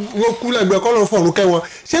kan wọ́n kú lẹ́gbẹ̀ẹ́ kọ́ ló ń fọ̀rùn kẹ́ wọn.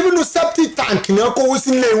 Ṣé nínú septic tank ni wọ́n kówó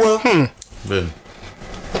sílé wọn?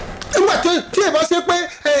 Nígbà tí ẹ bá ṣe pé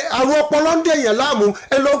àrùn ọpọlọ ń dé èèyàn láàmú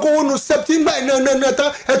ẹ lọ kó nu septic ńgbà iná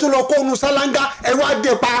tán ẹ tún lọ kó nu sálángá ẹ wá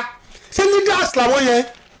dé pa. Ṣé leaders làwọn yẹn?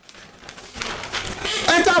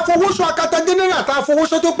 Ẹ ta fowóṣọ akata general ta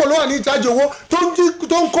fowóṣọ tó pọ̀ lọ́wọ́ ní ìjáde owó tó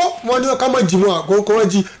ń kó wọn ní ọkà máa jì mọ́ àkókò wọn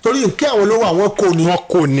jí torí nkí àwọn lówó àwọn kò ní. wọn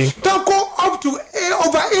kò ní. tó kó up to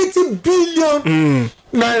over 80 billion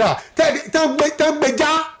naira tẹ́ gbé já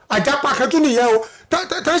àjápa kẹ́tù nìyẹn o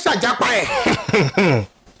tẹ́ ṣàjápa ẹ̀.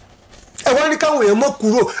 Ẹ wá ní káwọn èèyàn mọ́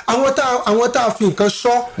kúrò àwọn tá a fi nǹkan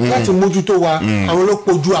ṣọ́ láti mójútó wa àwọn ló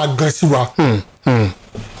pojú àgàn sí wa.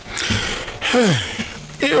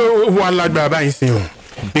 wà lágbára báyìí sí o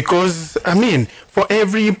because I mean for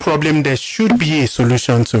every problem there should be a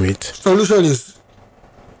solution to it. Solution is.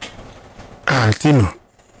 Tino.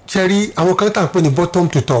 Ṣẹ́rí àwọn kan tà ń pè ní bottom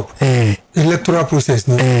to top electoral process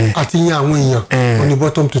ni àti yan àwọn èèyàn on the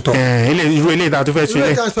bottom to top. irú ilé ìta tó fẹ́ ṣe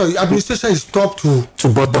ilé administration is top to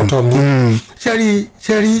bottom ni.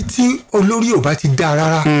 ṣẹ́rí tí olórí ò bá ti dá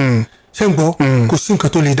rárá ṣé ń gbọ́ kò sí nǹkan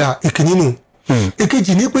tó lè dá ìkíní nù.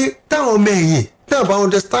 èkejì ni pé táwọn ọmọ ẹ̀yìn náà bá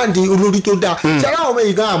understand olórí tó dáa ṣẹ́rí àwọn ọmọ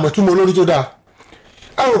ẹ̀yìn gan àmọ̀túnmọ̀ olórí tó dáa.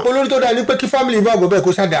 àwọn òpó olórí tó dáa ni pé kí family bá gbọ́ bẹ́ẹ̀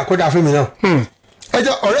kó ṣáà kó dáa fún mi náà. Ẹ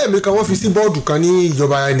jẹ́ ọ̀rẹ́ mi kan wọ́n fi sí bọ́ọ̀dù kan ní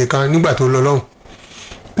ìjọba ẹnìkan nígbà tó lọ lọ́hùn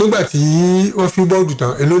nígbà tí wọ́n fi bọ́ọ̀dù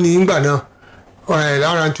tán èló ní ìgbà náà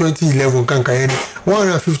lára 2011 kankan yẹn ni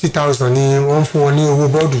 150,000 ni wọ́n fún wọn ní owó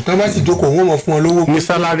bọ́ọ̀dù tí wọ́n bá sì jókòó wọ́n mọ̀ fún wọn lówó ní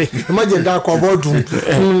sálárì ẹ má jẹ́ dákọ̀ bọ́ọ̀dù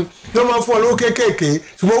wọ́n máa fún wọn lówó kéékèèké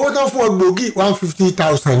ṣùgbọ́n owó tán fún wọn gbòógì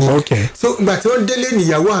 150,000 ni so ìgbà tí wọ́n délé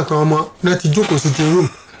níyàwó àtàwọn ọmọ náà ti jókòó sí ti room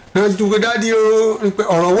náà dúró dádì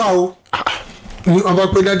ọ̀rọ̀ wà o ní wọn bá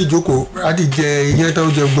pé dádì jókòó dádì jẹ ìyẹn tán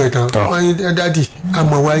ó jẹ gbọ ẹtàn wọn ní dádì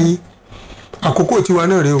àmọ́ wáyé àkókò tiwa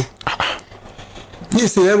náà rèé o ní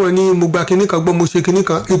ìsìn ẹ̀rọ ni mo gba kinní kan gbọ́ mo ṣe kinní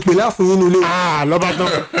kan ìpè láàfin yín nílé. lọ́ba tán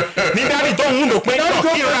ní dádì tó ń lò pé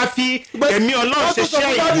kí n ra fi ẹ̀mí ọlọ́run ṣe ṣẹ́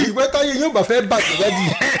yìí. dádì ìwé táyé yóò bá fẹ́ bàjẹ́ dádì.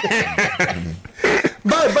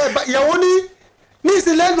 báyìí ìyàwó ní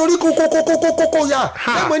ìsìn lẹ́nu orí kókókókókókó yá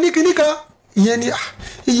ẹ̀mọ ní kinní kan ìyẹn ni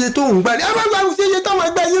iye tó ń gbani ẹ bá gba ṣe iye táwọn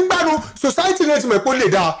ẹgbẹ́ yín gbanu society náà ti mọ̀ pé ó lè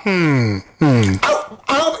dáa.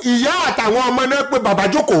 ìyá àtàwọn ọmọ náà pé bàbá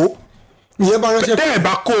jókòó ìyẹn bá ránṣẹ́. tẹ́ ẹ̀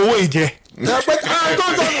bá kó owó ìjẹ. ẹ pé tó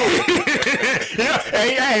ń sọnù.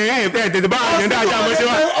 ẹ tètè bá àyàn dáadáa mọ́ sí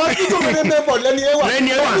wa. ọtí tó kéré mẹ́fọ̀ lẹ́ni ẹwà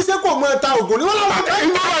ọtí ṣé kò mọ ẹ̀ta ògùn ni wọ́n lọ́wọ́ ká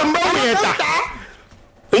ń bá wù yẹn ta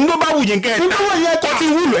ńgbọ́ bá wù yẹn kẹ́ ẹ̀ ta kó ti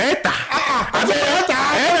wúlò ẹ̀ ta àbẹ̀ ẹ̀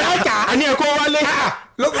ta àní ẹ̀kọ́ wálé.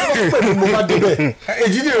 lọ́kọ̀ pẹ̀lú mo bá débẹ̀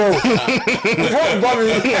èjì ni o fún ọgbọ́n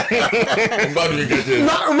mi.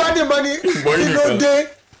 mbadi mbadi inú dé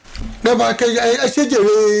nígbà kẹyà ẹ ṣe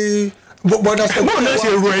jèrè bọ́dà sẹ́kù. bọ́ọ̀ náà ṣe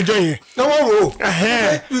ro ẹjọ́ yẹn. ní wọ́n rò ó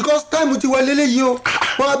because time ti wọlé léyìí o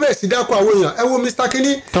wọ́n á bẹ̀rẹ̀ sí dákọ̀ àwọn èèyàn ẹ wo Mr.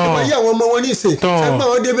 Kini ẹ máa yí àwọn ọmọ wọn ní ìsìn ẹ máa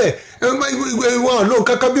wọn débẹ̀ wọn lò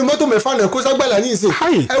kankan bíi mọ́tò mẹ́fà náà kó ságbàlá ní ìsìn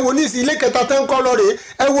ẹ wo ní ìsìn ilé kẹta tẹ́ ń kọ́ lọ rè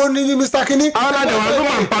ẹ wo ní Mr. Kini. àwọn aládé wa ló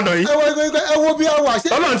máa ń padà yìí. ẹ wo bí a wà.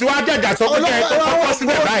 Ọlọ́run ti wá jàjà sọ pé kẹ́ ẹ kọ́kọ́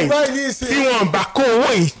síbẹ̀ báyìí tí wọ́n bá kó owó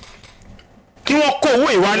yìí kí wọ́n kó owó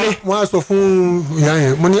yìí wálé. wọ́n á sọ fún ìyá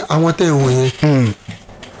yẹn mo ní àwọn tẹ́ ìwò yẹn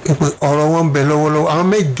ìpè ọ̀rọ̀ wọn ń bẹ lọ́wọ́lọ́wọ́ àwọn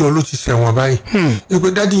mẹ́jọ ló ti ṣẹ̀wọ̀n báyìí ìpè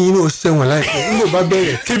dádì yìí náà ṣẹ̀wọ̀n láìpẹ́ nígbà bá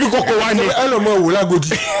bẹ̀rẹ̀ kíbi kókó wá ní. ẹ lọ mọ òwò lágodi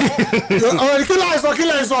ọ̀rọ̀ kí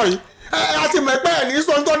láì sọ yìí a ti mọ̀ pé ẹ̀ ní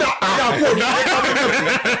sọ ń tọ́jà àdàkù òdà.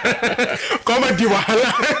 kọ́mọ̀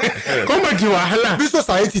di wàhálà. bí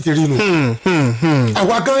society ti rí nu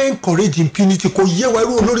àwa gan encourage impunity kò yé wa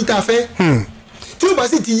irú olórí tá a fẹ́ tí ó bá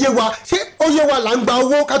sì ti yé wa ṣé ó yé wa là ń gba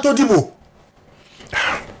owó ká tó dìbò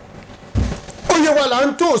ó yé wa là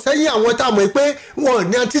ń tó sẹ́yìn àwọn tá a mọ̀ pé wọn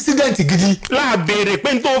ní antecedent gidi. láàbèrè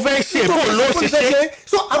pé n tó fẹ́ ṣe bó ló ṣe ṣe.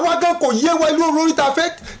 so àwa gan kò yé wa ilé olórí ta fẹ́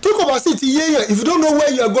tí kò bá sì ti yé yàn if you don't know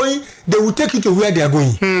where you are going they will take you to where they are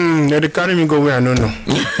going. They carry me go where I no know.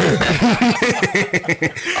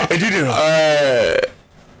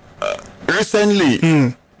 Recently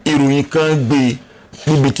ìròyìn kan gbé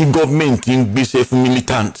níbi tí gọ́ọ̀mẹ̀ntì ń gbéṣẹ́ fún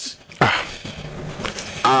militant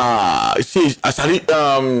ṣe àṣàrí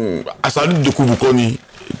ìdókòwò kan ni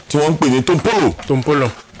tí wọ́n ń pè ní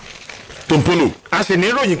Tompolo. A sì ní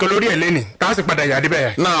ìròyìn kan lórí ẹ̀ lẹ́nìí tá a sì padà yà á débẹ̀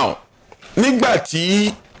yà. Now nígbà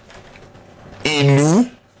tí ìlú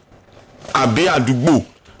àbí àdúgbò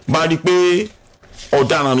bá rí pé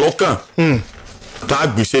ọ̀daràn lọ́kàn tá a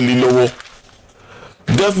gbèsè lé lọ́wọ́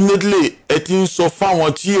definitely ẹ ti ń sọ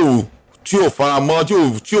fáwọn tí ò faramọ́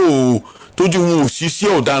tí ò tójú wọn ò sí sí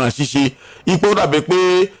ọ̀daràn ṣíṣe ipò dàbí pé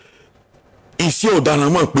iṣẹ́ ọ̀daràn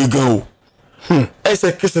mọ̀ pé gan o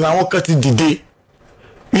ẹsẹ̀kẹsẹ̀ làwọn kan ti dìde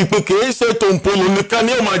ìpè kìí ṣe Tompolo nìkan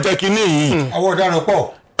ni ó máa jẹ́ kínní yìí. àwọn ọ̀daràn pọ̀.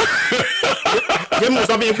 ṣé mo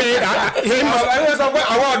sọ fún pé àwọn sọ pé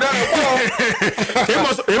àwọn ọ̀daràn pọ̀. ṣé mo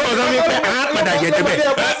sọ fún pé a padà yẹ débẹ̀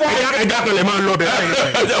ẹja kan lè máa lọ bẹ̀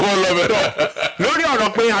lórí ọ̀rọ̀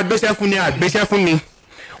pé àgbéṣẹ́ fún ni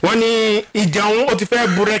wọ́n ní ìjà òun ó ti fẹ́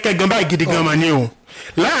burẹ́kẹ́ gan báyìí gidi gan mà ní o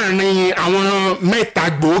láàrin àwọn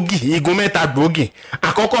igun mẹ́ta gbòógì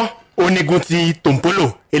àkọ́kọ́ onígun ti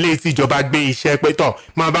Tompolo eléyìí tí ìjọba gbé iṣẹ́ pé tọ̀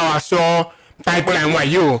máa bá wa sọ pipeline wa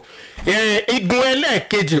yìí o igun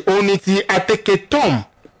ẹlẹ́ẹ̀kejì òní ti Ateke Tom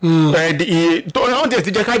wọ́n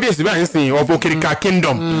ti jẹ́ kábíyèsí báyìí sìn of Okirika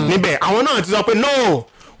Kingdom níbẹ̀ àwọn náà ti sọ pé no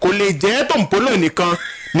kò lè jẹ́ Tompolo nìkan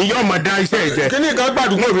ni yóò máa dá iṣẹ́ ìjẹ́. kí ni nǹkan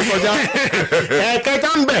gbàdúgbò mi kọjá. ẹ̀ẹ̀kẹta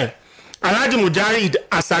ń bẹ̀ Alhaji Mujarid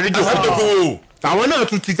Asarijo àwọn náà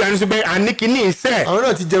tún ti tẹnu sí pé àníkíní iṣẹ́ àwọn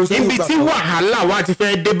náà ti jẹun sí ibi tí wàhálà wa ti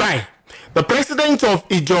fẹ́ dé báyìí the president of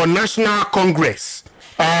Ijaw National Congress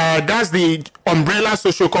that's the umbrella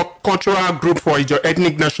socio-cultural group for Ijaw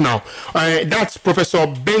Ethnic National that's Professor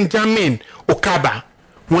Benjamin Okaba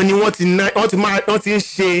wọ́n ní wọ́n ti ń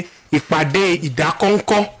ṣe ìpàdé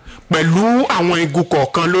ìdákọ́ńkọ́ pẹ̀lú àwọn igun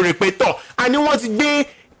kọ̀ọ̀kan lórí pé tọ̀ àní wọ́n ti gbé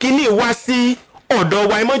kíní wá sí ọ̀dọ̀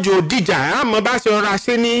wa ìmọ̀jọ díjà àmọ́ bá ṣe ọ̀rọ̀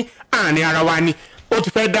ṣe ní àárín ara wa ni ó ti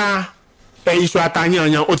fẹ́ dá iṣu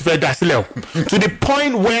àtàyànyàn ó ti fẹ́ dá sílẹ̀ o to the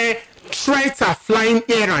point where threats are flying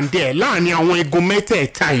here and there láàrin àwọn igun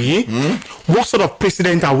mẹ́tẹ̀ẹ̀ta yìí what sort of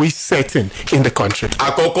precedent are we setting in the country.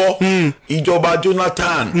 àkọ́kọ́ ìjọba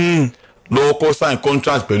Jonathan ló kọ́ sign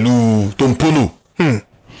contract pẹ̀lú Tompolo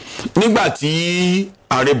nígbà tí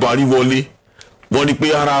ààrẹ Buhari wọlé wọ́n ní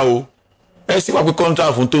pé ara o ẹ sì wá pé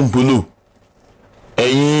contract fún Tompolo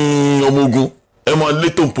ẹ̀yin ọmọ ogun ẹ máa lé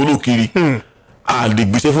Tompolo kiri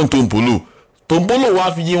àdìgbèsè fún Tompolo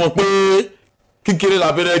wá fi yí wọn pé kíkéré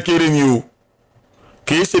lábẹ́rẹ́ kéré ni o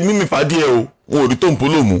kìí ṣe mímì fàdíẹ̀ o wọn ò rí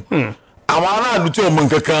Tompolo mú àwọn aráàlú tí wọn mọ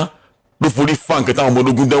nǹkan kan ló forí fa nǹkan táwọn ọmọ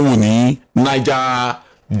ogun dẹ́wò ní Niger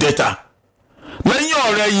Delta lẹ́yìn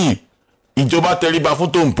ọ̀rẹ́ yìí ìjọba tẹríba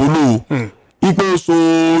fún Tompolo ipò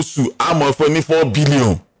oṣooṣù àmọ́ fún ní 4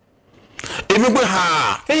 billion èmi pé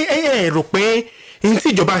ha. ẹ rò pé n tí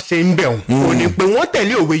ìjọba ṣe ń bẹ̀ wọ́n ò ní pé wọ́n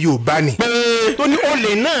tẹ̀lé òwe Yorùbá ni tó ní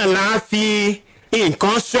olè náà la fi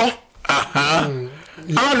nǹkan sọ àwọn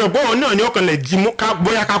ọ̀nàgbọ́n náà ni ọkàn lè jí mú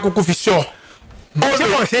bóyá ká kúkú fi sọ ṣé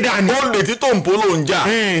wọ́n ṣe dáa ni. olè tí Tompolo ń jà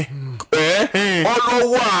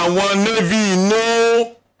ọlọ́wọ́ àwọn navy inú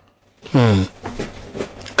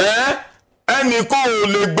ẹnì kan ò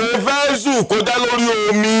lè gbé fẹ́ẹ́sù kọjá lórí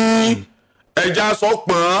omi ẹja sọ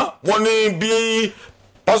pọ́n wọ́n ní bí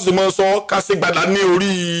wọ́n sì mọ sọ kásìgbàdá ní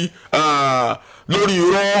lórí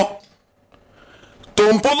irọ́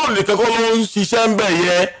Tompolo nìkan kọ́ ló ń ṣiṣẹ́ ń bẹ̀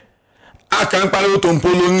yẹ a kàn ń pariwo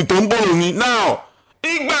Tompolo ni now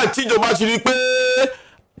ìgbà tíjọba ti rí pé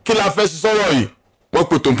kí la fẹ́ sí sọ́rọ̀ yìí wọ́n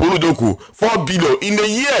pe Tompolo jókòó 4 billion in a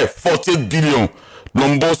year 48 billion ló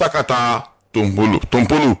ń bọ́ sákàtà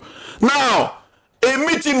Tompolo now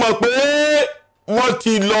èmi ti mọ̀ pé wọ́n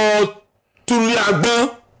ti lọ túlé agbọ́n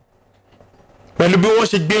pẹ̀lú bí wọ́n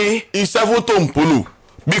ṣe gbé iṣẹ́ fún Tompolo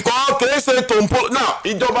because kìí ṣe Tompolo now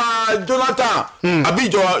ìjọba Jonathan àbí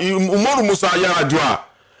ìjọba Umaru Musa Yar'Adua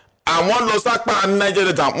àwọn lọ sápá Niger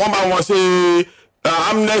Delta wọ́n bá wọn ṣe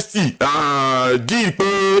amnesty deal pé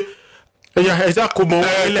ẹja kò mọ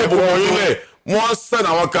ilẹ̀ bọ̀ wọ́n ilẹ̀ wọ́n send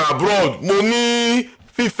àwọn kan abroad mo ní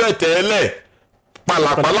fífẹ́ tẹ́lẹ̀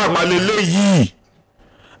pàlàpàlàpà lélẹ́yìí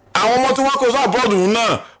àwọn ọmọ tí wọ́n kó sí abroad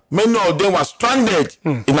náà many of them were stranded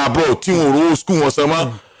in abroad tí wọn ò rówó school wọn sọ mọ́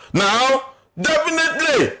now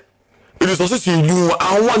definitely ìrìsọ́sísì ìlú wọn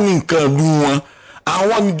àwọn ní nǹkan ìlú wọn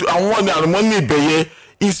àwọn ni àlùmọ́nì ìbẹ̀yẹ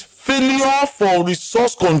is failure for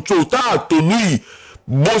resource control tá a tó lù yìí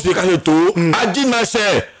bó ṣe ká ṣe tó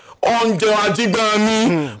ajínàṣẹ oúnjẹ ajígbọ́n ni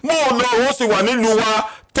mo lọ owó sì wà nílùú wa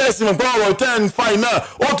tẹ̀sí mọ̀ pé ọ̀rọ̀ 10-5 náà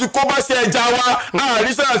ó ti kó bá ṣe ẹja wa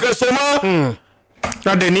àríṣẹ́ àkẹ́ ṣe mọ́.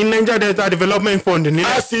 jáde ní Niger Delta Development Fund nílẹ̀.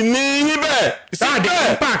 a sì ní níbẹ̀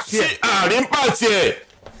síbẹ̀ sí àárín pàtì ẹ̀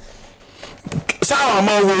sáwọn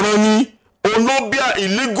ọmọ òwòrán ní olóbíà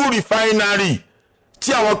illegal refinery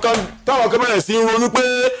tí àwọn kan bẹ̀rẹ̀ sí ronú pé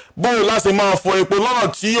bóun láti máa fọ epo lọ́nà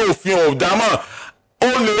tí òfin ọ̀dà mọ̀ ó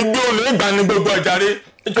lè gbà ní gbogbo ẹ̀járe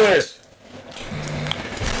hos.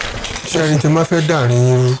 ṣé ẹni tí máa fẹ́ dàrin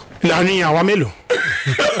irú. láàrin àwa mélòó.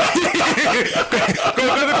 kó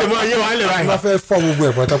tètè mọ ayé wa lè báyìí. máa fẹ́ fọ́ gbogbo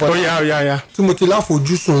ẹ̀ pátápátá. ó yá. tí mo ti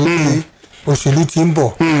láfojúsùn pé òṣèlú ti ń bọ̀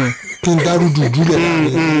kí n dárúdù dúlẹ̀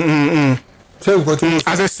láàrin ṣé nǹkan tí mo.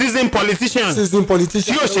 as a seasoned politician. tí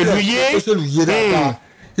òṣèlú yé dáadáa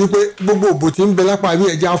ipe gbogbo òbò tí ń bẹ lápá bí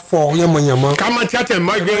ẹja fọ yánmọyánmọ. ká mọ tí a tẹ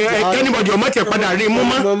mọ ẹgbẹ anybody ọmọ tẹ padà rí mú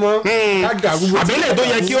mọ. àbẹ̀lẹ̀ tó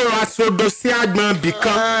yẹ kí ó ra sodo sí àgbọn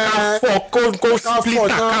bìkan ká fọ kó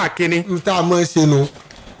splitter káàkiri. n ta mọ ṣe nu.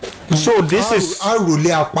 so this is. a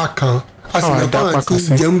rọlé apá kan a sì lè bá àwọn tí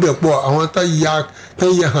jẹun bẹ̀ pọ̀ àwọn tó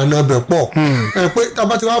yẹ hànà bẹ̀ pọ̀. ẹ pé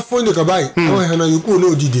tábà tí wàá fún nìkan báyìí àwọn hànà yòókù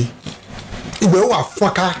ló dìde ìgbẹ́ wà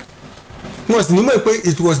fọ́nká. Was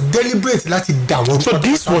it was deliberate láti dà wọ́n. So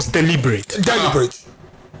this was deliberate. Deliberate.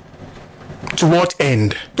 To what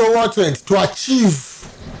end? To what end? To achieve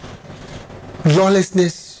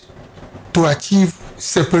lawlessness, to achieve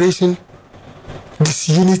separation,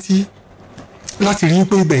 disunity. Láti rí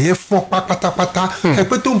pé ibẹ̀ yẹn fọ́ pátápátá. Ẹ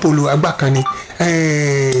pé tó ń polo àgbà kan ni.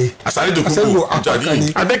 Àsálìdòkúkú apá kan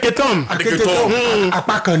ni. Adéketọ́m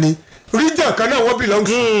apá kan ni. Region kan náà wọ́n belong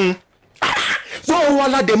to. So wọn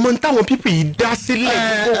aládé mọ táwọn pípì yìí dá sílẹ̀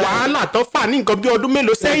gbogbo wàhálà tó fà ní nǹkan bí ọdún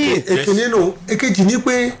mélòó sẹ́yìn. èkì nínú èkejì ni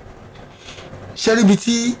pé ṣẹ́ríbi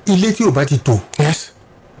tí ilé tí ò bá ti tò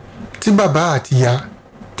tí bàbá àti ìyá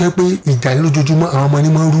tẹ́ pé ìjà lójoojúmọ́ àwọn ọmọ ní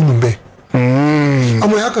máa ń rúnù bẹ́ẹ̀.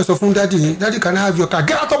 ọmọ ìyá kan sọ fún dádì can I have your car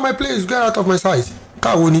get out of my place get out of my sight.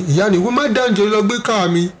 káwo ni ìyá ni wọ́n máa dáńjẹ́ lọ gbé káà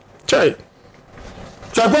mi.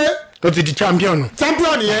 ṣàpẹ́ ó ti di champion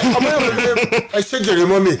yẹn ọmọ yẹn wọlé ẹ ṣe jèrè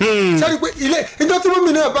mọ́ mi sáré pé ilé ìjọ tí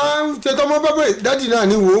mọ́mí náà bá ń ṣe tọmọ bábẹ́ dádì náà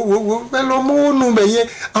ni wò ẹ lọ mú nù bẹ̀ yẹn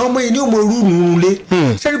àwọn ọmọ yìí ni ó mọ rúnù lé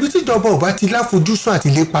sáré bí tíjọba ò bá ti láfojúsùn àti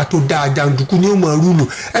lépa tó dáa jàǹdùkú ni ó mọ rúnù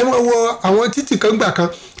ẹ mọ wọ àwọn títì kan gbà kan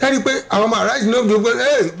sáré pé àwọn ọmọ aráàlú náà gbé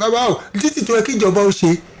ẹ bàbá o títì tó yẹ kí ìjọba ó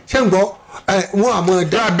ṣe ṣé ń gbọ́ wọn àmọ́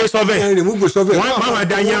dá gbé sọ́fẹ̀ wọ́n máa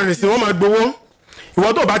da yanrìn sí wọ́n máa gbowó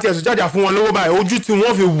ìwọ tó bá tiẹ̀ sùn jáde fún wọn lówó báyìí ojú tí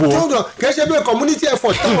wọ́n fi wò. tóńdọ̀ kì í ṣe bí community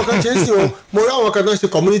effort táwọn kan ṣe ń sìn o mo rí àwọn kan náà ṣe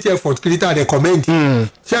community effort kiri tá a recommend.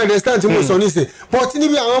 ṣé ẹ understand tí mo sọ nísìn but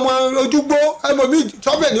níbi àwọn ọmọ ojúgbó ẹmọ mi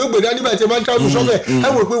sọ́fẹ̀ ni ó gbèdá nígbà tí ẹ máa ń travel sọ́fẹ̀ ẹ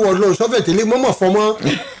wò pé wọ́n lọ sọ́fẹ̀ tẹ́lẹ̀ mọ́mọ́ fọmọ́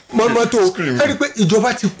mọ́tò ẹ rí i pé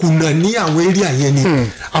ìjọba ti kùnà ní àwọn area yẹn ni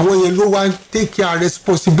àwọn yẹn ló wá take care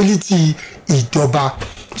responsibility ìjọba.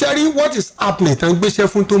 ṣé rí what is happening tán gbéṣẹ́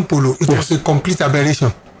fún Tompolo it was a complete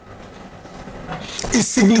aberration. It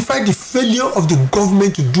signified the failure of the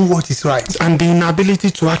government to do what is right. And the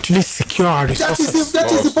inability to actually secure our resources. That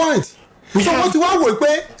is the point. So wọ́n ti wá wò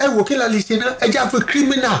pé ẹ wò kí la lè ṣe náà ẹ jẹ́ àfi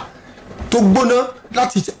criminal tó gbóná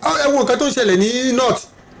láti ẹ wò nǹkan tó ń ṣẹlẹ̀ ní north.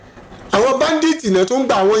 Àwọn bandits náà tó ń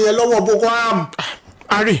gba àwọn yẹn lọ́wọ́ Boko Haram.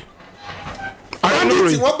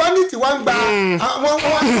 Bandits wá ń gba wọ́n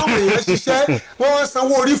sanwó èèyàn ṣiṣẹ́ wọ́n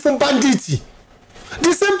sanwó orí fún bandits.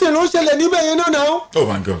 The same thing ló ń ṣẹlẹ̀ níbẹ̀ yẹn náà náà. Oh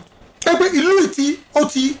my God. Ẹgbẹ́ ìlú ìtì ó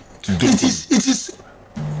ti it is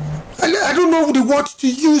I don't know the word to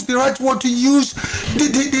use the right word to use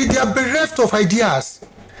they are bereft of ideas.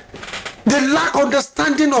 They lack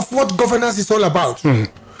understanding of what governance is all about.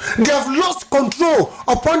 They have lost control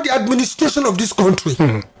upon the administration of this country.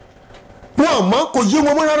 Wọ́n àmọ́ kò yé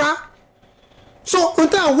wọn mọ́ rárá. So n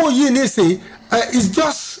tẹ́ àwọn yìí ní sè is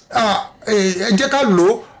just ẹ jẹ́ ká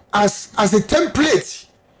lò as a template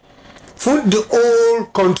fún the whole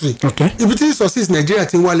country. Ibi tí resources Nigeria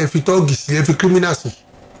ti wá lè fi tọ́ọ̀gì sí lè fi criminals sí.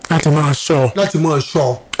 láti máa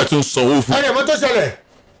ṣọ́. ẹ tún sanwó fún. ẹ̀rẹ̀ mọ́tò ṣẹlẹ̀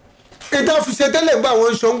ìtàn fi ṣe tẹ́lẹ̀ gbà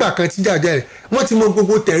wọ́n ń ṣọ́ ńgbà kan tíjà jẹ́ rẹ̀ wọ́n ti mọ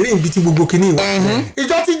gbogbo tẹ̀rín ibi tí gbogbo kìíní wà.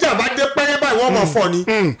 ìjọ tíjà bá dé pẹ́rẹ́ báyìí wọ́n mọ̀ fọ́ ni.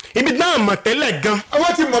 ibi náà mọ̀ tẹ́lẹ̀ gan.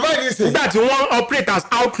 wọ́n ti mọ̀ báyìí nísìn. nígbà tí wọ́n operate as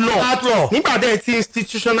outlaw. nígbà tí ẹ ti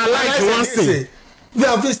institutionalize wọ́n sìn. we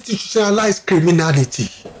have institutionalized criminality.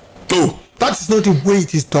 That is not the way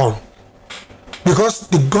it is done. Because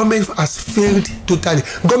the government has failed totally.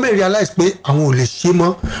 Government realize pé àwọn ò lè ṣe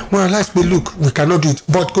mọ́. Wọ́n realize pé look we cannot do it.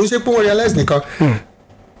 But kò ń ṣe pé wọ́n realize nìkan.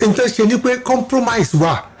 Nǹkan ṣe ni pé compromise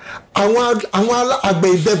wà. Àwọn àgbẹ̀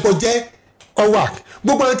ìbẹ̀bọ̀jẹ́ ọwà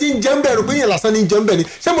gbogbo àwọn tí ń jẹ́ ń bẹ̀rù pé yẹn lásán ní jẹ́ ń bẹ̀ ni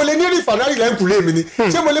ṣé mo lè ní rìfànárì lẹ́kùnlé mi ni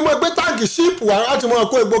ṣé mo lè mọ gbé táǹkì ṣíìpù wá láti mọ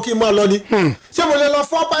kó egbò kí n máa lọ ni ṣé mo lè lọ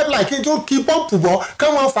fọ́ pipeline kí n tún kí pọ́ǹpù bọ̀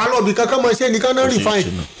káwọn fà á lọ bì kankan máa ṣe nìkan náà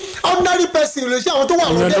refine ordinary person lè ṣe àwọn tó wà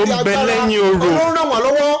lọ́dẹ̀ bí agbára ọlọ́run ràn wọ́n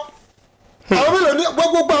lọ́wọ́ àwọn mélòó ní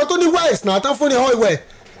gbogbo àwọn tó ní west náà tán fún ní oil well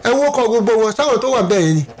ẹ̀wọ̀n kan gbogbo wọn sáwọn tó wà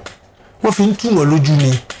bẹ́ẹ̀ ni wọ́n fi ń tù wọ́n lójú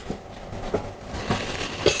ni.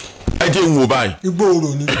 ẹ jẹ́ ń wo báyìí. igbóòrò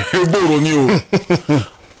ni. igbóòrò ni o.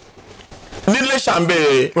 nílé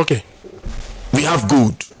ṣàǹbẹ̀. okay. we have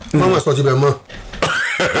gold. wọ́n mọ̀ sọ ti bẹ̀ mọ́.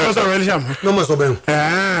 wọ́n sọ̀rọ̀ ẹlẹ́ṣà mọ́. wọ́n mọ̀ sọ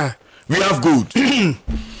bẹ́ẹ̀. we have gold.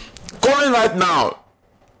 currently right now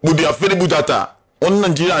with the available data on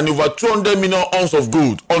Nigeria over 200 million ounces of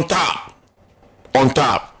gold on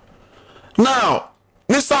tap. now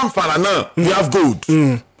ní Zamfara náà we have gold.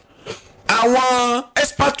 àwọn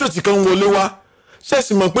expatriate kan wọlé wá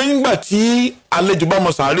ṣẹ́sì mọ̀ pé nígbà tí àlejò bá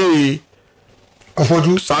mọ sàárè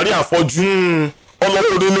àfọ́jú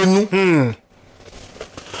ọlọ́kùnrin lẹ́nu.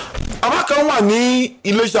 àbá kan wà ní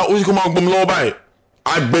Iléṣà ó sì kó máa gbọmọ lọ́wọ́ báyìí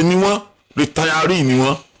àgbẹ̀ ni wọ́n rìtáyárì ni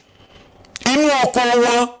wọ́n inú ọkọ̀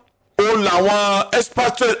wọn ó làwọn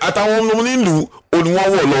expatriate àtàwọn ọmọ nílùú òní wọ́n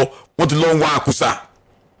wọ̀ lọ wọ́n ti lọ ń wá àkùsà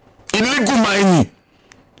illegal mining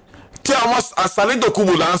tí àwọn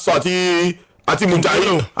àsàlédòkúbò là ń sọ àti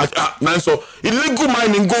mujahidu náà ń sọ illegal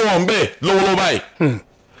mining go on bẹ́ẹ̀ lọ́wọ́lọ́wọ́ báyìí.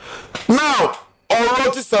 now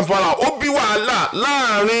ọ̀rọ̀ ti Zamfara ó bí wàhálà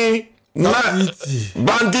láàrin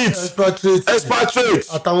bandits expatriates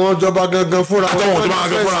àtàwọn ìjọba gangan fúnra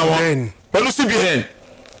wọn pẹ̀lú CBN.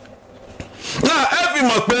 now ẹ fi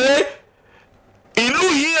mọ̀ pé ìlú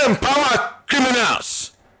yìí empower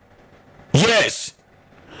criminals yes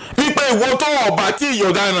wípé ìwọ tó ọba tí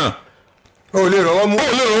ìyọ̀dá náà ó lè rọwọ́ mú.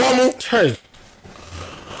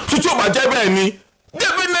 títí ó bá jẹ́ bẹ́ẹ̀ ni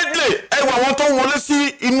definitely ẹwà àwọn tó ń wọlé sí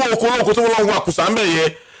inú oko olóko tó wọ́n wọ àkùsà ń bẹ̀ yẹ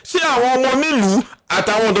ṣé àwọn ọmọ nílùú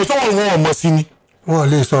àtàwọn ọ̀dọ́ tó wọ́n wọ́n mọ̀ sí ni. wọ́n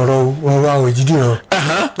lè sọ̀rọ̀ wọn wá òjìdí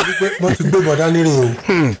hàn torí pé wọ́n ti gbé bọ̀dá nírè o.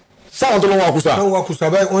 sáwọn tó lọ́wọ́ àkùsà. wọ́n wọ àkùsà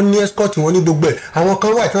báyìí wọ́n ní escort wọn ní gbogbo ẹ̀ àwọn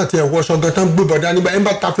kan wà tí wọ́n ti ẹ̀ wọṣọ gan tán gbé bọ̀dá nígbà ẹ̀ ń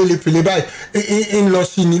bá ta fèlèfèlè báyìí ń lọ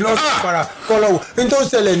sí ni lọ́sùn para kọ́lọ́wọ́ ní tó ń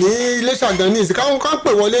ṣẹlẹ̀ ní Iléṣà gan ní ìsìn káwọn kan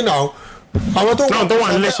pè wọlé náà àwọn tó wà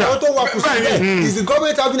Iléṣà àwọn tó wà kùsà bẹ́ẹ̀ is the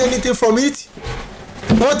government having anything from it?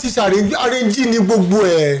 wọ́n ti ṣàrẹ́njì ní gbogbo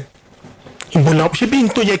ẹ̀. ìbọ̀lá ṣé bí n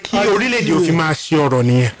tó yẹ kí orílẹ̀-èdè òfin máa ṣe ọ̀rọ̀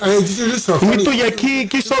nìyẹn ní tó yẹ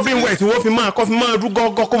kí sovereign wealth wọ́n fi máa rú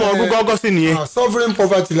gọ́gọ́ kó máa rú gọ́gọ́ sí nìyẹn. sovereign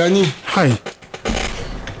poverty la ní.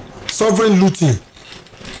 sovereign looting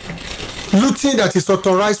that is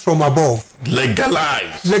authorized from above.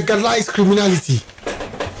 legalized criminality.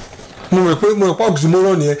 mo rò pé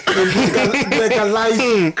oxymoron yẹn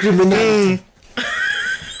legalized criminality.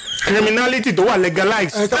 criminality tó wà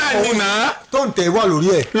legalized. bẹ́ẹ̀ni náà tó ń tẹ̀ wá lórí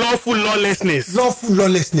ẹ̀. lawful lawlessness.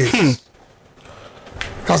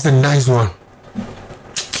 That's a nice one.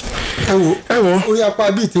 ẹ wo orí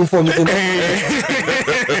apá bíi ti ń fọ mi.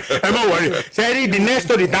 ẹ má wọrí ṣe rí the next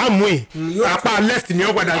story tá a mú yìí apá left ni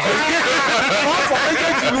ó padà sí. wọ́n fọ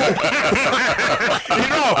méjèèjì nù.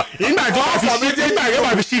 irọ́ ìgbà tí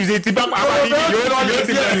wọ́n fi shift ti bá apá níbi yóò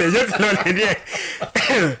ti lọlẹ̀ díẹ̀.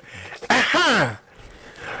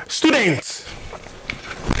 Students,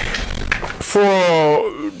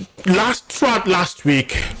 throughout last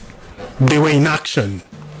week, they were in action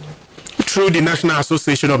through the National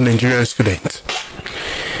Association of Nigerian Students.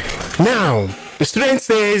 Now, the student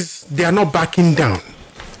says they are not backing down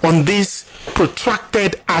on this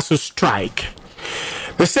protracted ASU strike.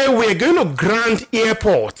 They say we're going to grant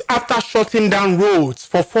airports after shutting down roads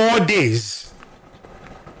for 4 days.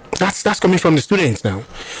 That's coming from the students now.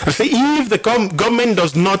 I say if the government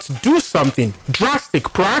does not do something drastic,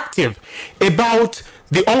 proactive about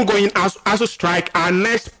the ongoing ASU strike, our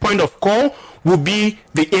next point of call will be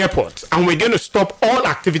the airport, and we're going to stop all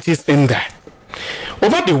activities in there.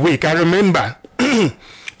 Over the week, I remember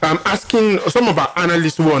asking some of our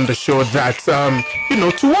analysts who were on the show that,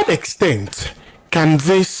 to what extent can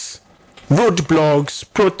this roadblocks,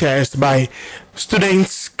 protests by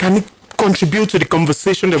students, can it contribute to the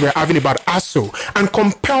conversation that we're having about ASU and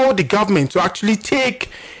compel the government to actually take,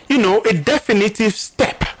 a definitive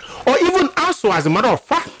step, or even ASU, as a matter of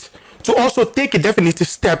fact, to also take a definitive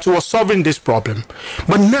step towards solving this problem.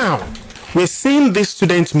 But now, we're seeing these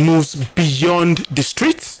students move beyond the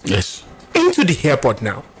streets into the airport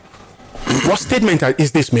now. What statement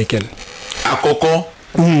is this making? Àkọ́kọ́,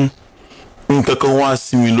 nǹkan kan wá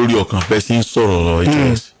sí mi lórí ọkàn bẹ́ẹ̀ sì ń sọ̀rọ̀ lọ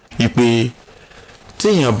ìjọsìn wípé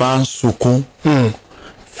téèyàn bá ń sunkún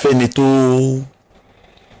fẹ́ni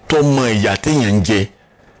tó mọ ìyà téèyàn ń jẹ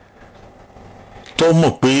tó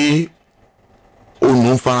mọ̀ pé òun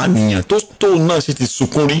ló ń fara nìyàn tó náà sì ti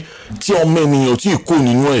sunkún rí tí ọmọ ènìyàn tí ì kó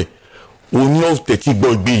nínú ẹ̀ òní ọ̀tẹ̀ tí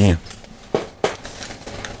gbọ́ gbé yẹn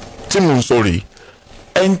tí mò ń sọ rèé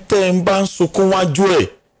ẹni tẹ́ ń bá ń sunkún wájú ẹ̀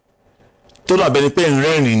tó dàbẹ́ ni pé ń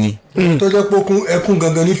rẹ́rìn ni. tó jẹ́ pé ẹkún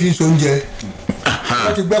gangan ní fi ń so oúnjẹ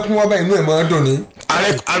wọ́n ti gbẹ́kún wá báyìí inú ẹ̀ máa dùn ní.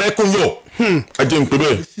 arẹ́kún yọ̀ ẹ jẹ́ n pè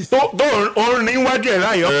bẹ́ẹ̀. tó òun ní wájú ẹ̀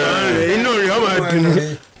láyọ̀ kan rẹ̀ inú rẹ̀ ọmọ dùn ní.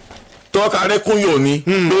 tọ́ka arẹ́kún yọ̀ ni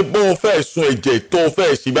pé bó o fẹ́ sun ẹ̀jẹ̀ tó o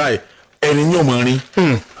fẹ́ sí báyìí ẹni yóò máa rí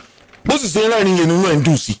bó sì ṣe ń rẹ́rìn yẹn nínú ẹ̀ ń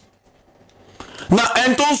dùn sí. na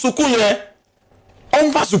ẹni tó ń sunkún yẹn ó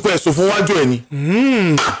ń fàṣùkú ẹ̀sùn fún wájú ẹ̀ ni.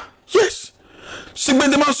 Yes ṣùgbọ́n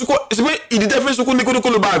ẹni máa ń sunkún ṣùgbọ́n ìdíjẹ́ fẹ́ sunkún ní kó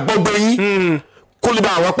lè bá àgbọ̀gbẹ́ yín kó lè bá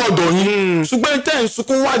àwọn pọ̀ dọ̀ yín ṣùgbọ́n tẹ́ ń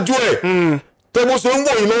sunkún wájú ẹ̀ tẹ́ bó ṣe ń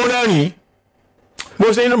wò yín ló ń rẹ́rìn. bó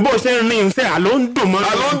ṣe ń rìn ṣe àló ń dùn mọ́.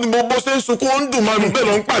 àló ń dùn bó ṣe ń sunkún ó ń dùn mọ́ mi bẹ́ẹ̀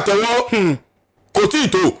ló ń pàtẹ́wọ́ kò tí ì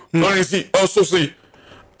tó lọ́rin sí ọ sọ sí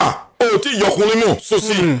o ò tí ì yọkùnrin nù sọ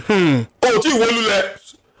sí o ò tí ì wọlúlẹ̀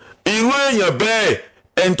irú èèyàn bẹ́ẹ̀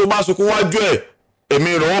ẹni tó bá sunkún wájú ẹ̀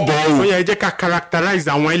èmi rọ̀ ọ́ bọ̀ ọ́. ó yẹ jẹ́ ká characterize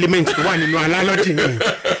àwọn element tó wà nínú alálọ́dì yìí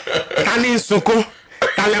ta ní sunkún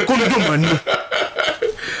ta lẹ́kún dùn mọ́ nù.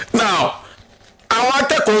 now àwọn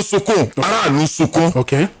akẹ́kọ̀ọ́ ń sunkún aráàlú ń sunkún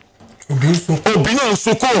òbí náà ń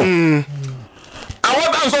sunkún àwọn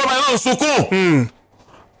tá à ń sọ̀rọ̀ báyìí náà ń sunkún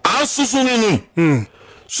à ń susun nínú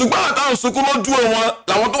ṣùgbọ́n àwọn tá à ń sunkún lójú wọn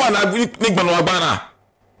làwọn tó wà nígbọ̀nà agbára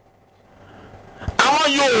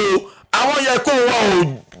àwọn yẹ kó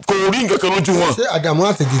wọn kò rí nǹkan kan lójú wọn. ṣé Àdàmú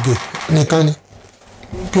àti Gègé nìkan ni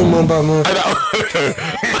kí n mọ bá a mọ.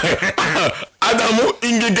 Àdàmú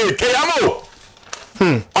Ngègé Keyamo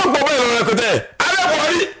ọgbọ́n bẹ́ẹ̀ lọ́rọ̀ ẹ̀kọ́tẹ́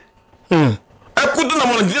alẹ́kọ̀ọ́rí ẹkú tó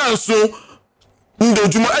nàmọ́ Nàìjíríà ń sun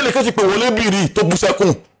ndòjúmọ́ ẹlẹ́kẹ́ ti pè wọlé bìrì tó bú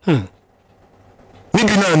sẹ́kùn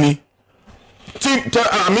níbi náà ni tí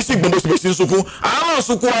àmì sì gbọ́n bó sì bẹ̀ sí sunkún àwọn náà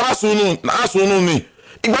sunkún arásunú ni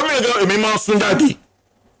ìgbà mìíràn èmi máa ń sun jáde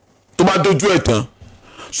tó bá dojú ẹ̀ tán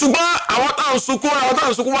ṣùgbọ́n àwọn táwọn sunkún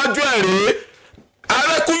wájú ẹ̀ rèé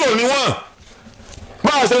arẹ́kúnyò ni wọ́n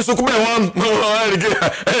báwa ṣe ń sunkún bẹ́ẹ̀ wọ́n ẹ̀rìgì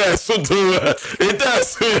ẹ̀sùn tó ètò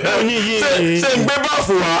ẹ̀sùn ṣe ń gbé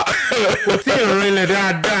báàfù wá. kò tí ì rinlẹ̀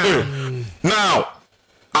dáadáa. now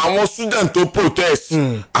àwọn student tó protest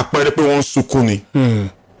àpẹẹrẹ pé wọ́n ń sunkún ni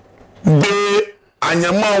gbé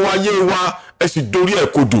àyànmọ́ wáyé wa ẹ sì dorí ẹ̀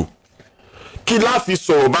kodò kí láfi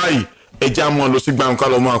sọ̀rọ̀ báyìí ẹja mọ́ lọ sí gbàǹkà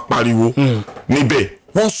lọ́ máa pariwo níbẹ̀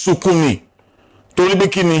wọ́n sunkún ni torí pé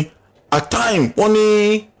kí ni at time wọ́n ní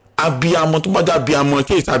abiyamọ tó bá dá abiyamọ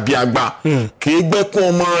kí èsì abiyagba kì í gbẹ́kún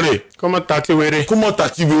ọmọ rẹ̀ kó mọ̀ tàti wéré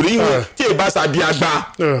ìwé tí èbá sa abiyagba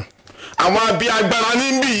àwọn abiyagbara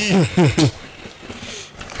níbí yìí.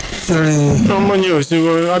 ọmọ yẹn ò sí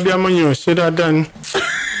abiyamọ yẹn ò ṣe dáadáa ni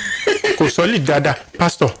kò sọ́lì dáadáa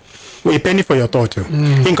pastor a penny for your thought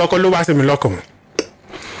nǹkan kan ló wá sí mi lọ́kàn.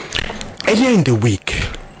 Earlier in the week,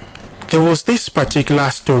 there was this particular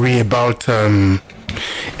story about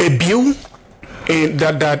a bill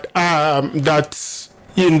that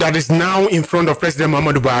is now in front of President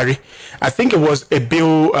Muhammadu Buhari. I think it was a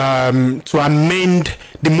bill to amend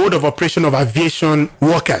the mode of operation of aviation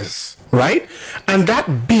workers, right? And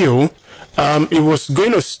that bill, it was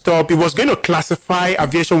going to classify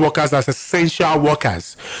aviation workers as essential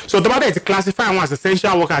workers. So the matter is to classify them as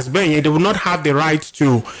essential workers, but they will not have the right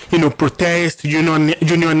to, protest,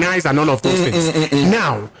 unionize, and all of those things.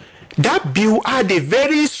 Now, that bill had a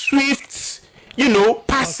very swift,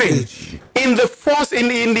 passage in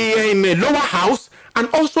the lower house and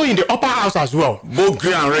also in the upper house as well. Both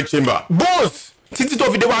green and red chamber. Both. Títí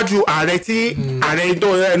tó fi déwájú ààrẹ tí ààrẹ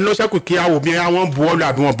lọ́sẹ̀kù kí á wò bí wọ́n buwọ́lù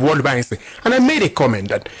àbí wọ́n buwọ́lù báyìí sí. And I made a comment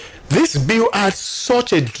that this bill had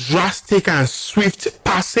such a drastic and swift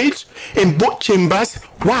passage in both chambers.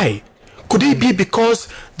 Why? Could it be because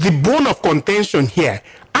the bone of contention here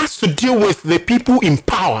has to deal with the people in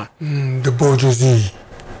power? The bourgeoisie.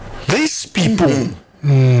 These people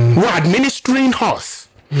who are administering us.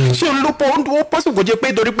 Ṣé olùpọ̀ pọ́sùn kò jẹ́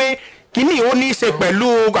pé torí pé kíní ó ní í ṣe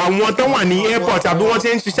pẹ̀lú àwọn tó wà ní airport àbí wọ́n ti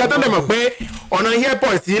ń ṣiṣẹ́ tó lè mọ̀ pé ọ̀nà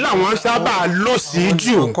airport yìí làwọn sábà lò sí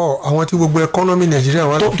jù. àwọn tí gbogbo economy Nàìjíríà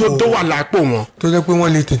wà lápò tó wà lápò wọn. tó jẹ́ pé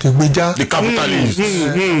wọ́n lè tètè gbé já. the capitalists.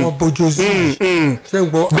 wọ́n bójú sí. ṣé ń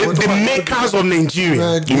gbọ́. the makers of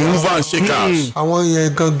Nigeria. the movers and shakers. àwọn yẹn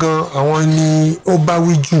gangan àwọn ni ó bá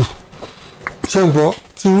wí jù. ṣé ń gbọ́.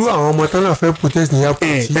 ti irú àwọn ọmọ tán náà fẹ́ protest ní airport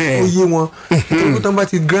ó yé wọn tó tán bá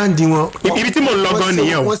ti grandi wọn. ibi tí mo ń lọ gan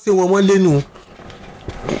nìyẹn o. wọ́n ṣe wọn wọ́n lẹ́nu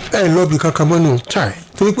lọ́ọ̀bì kankan mọ́nu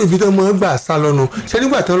torí pé ibi tó mọ̀ ń gbà sá lọ́nu ṣé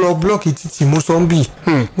nígbà tán lọ blọ́ọ̀kì títì Mozambique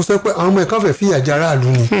mo sọ pé àwọn ọmọ ẹ̀ka fẹ́ fìyà jẹ aráàlú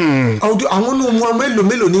ni àwọn náà mú ọmọ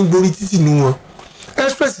mélòó ní gborí títì nu wọn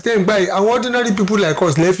express tẹ́ ń gbà yìí àwọn ordinary people like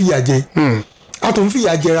us lẹ́ fìyà jẹ a tún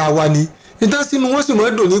fìyà jẹra wa ni ìdásínú wọn sì máa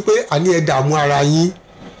ń dùn ní pé àní ẹ dààmú ara yín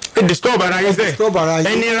ẹ disturb ara yín sẹ disturb ara yín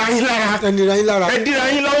ẹni ra yín lára ẹni ra yín lára ẹ dira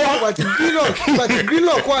yín lọ́wọ́. bàtí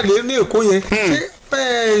greenlock wà ní Èkó yẹn ṣé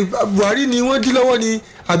Buhari ni wọ́n dí lọ́wọ́ ni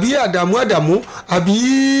àbí Àdàmú àbí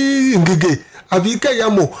Ngige àbí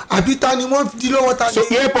Kẹyàmọ àbí ta ni wọ́n dí lọ́wọ́ ta ni. so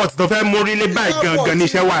airport tó fẹ́ mórílé báyìí gangan ní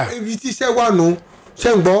iṣẹ́ wà. ibi tí iṣẹ́ wà nù ṣe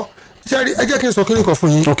ń gbọ́ ẹ jẹ́ kí n sọ kí ni kan fún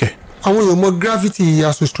yín. okay. àwọn èèyàn mọ gravity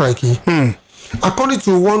ASUU strike yìí. According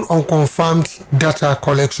to one unconfirmed data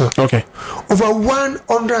collection, okay. over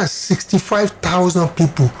 165,000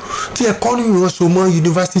 people tí economy wọn so mọ́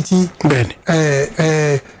university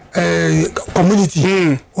community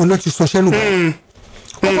ọ̀nà ti sọ sẹ́nu bọ̀.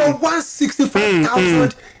 Over 165,000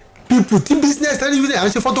 people tí business tẹ́lifíṣẹ̀ à ń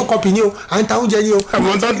ṣe photocopy ni o à ń ta oúnjẹ ni o.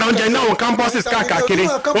 àwọn tó ń ta oúnjẹ náà campuses káàkiri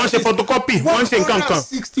wọ́n ṣe photocopy wọ́n ṣe nǹkan kan.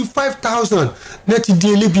 165,000 náà ti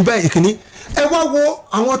di elébi báyìí kìíní. Ẹ wá wo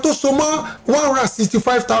àwọn tó so mọ́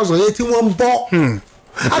 165,000 yẹn tí wọ́n ń bọ́.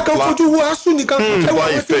 Akànfojú wo ASUU nìkan ẹ wá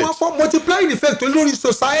wọ́n tí wọ́n fọ́ multiplying effect lórí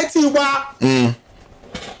society wa.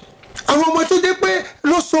 Àwọn ọmọ tó dé pé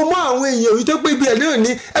ló so mọ́ àwọn èèyàn yìí tó pé ibi ẹ̀ náà ni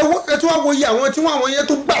ẹ tún wá wo iye àwọn tí wọ́n àwọn yẹn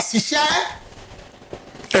tó gbà síṣẹ́.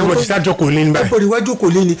 Everybody start jókòó lé ní báyìí. Everybody wá jókòó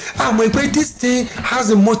lé ní. Àmọ́ pé this thing has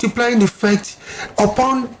a multiplying effect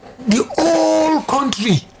upon the whole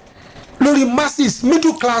country lórí masses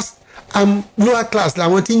middle class and lower class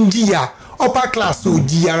làwọn tí ń jìyà upper class ò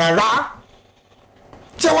jìyà rárá.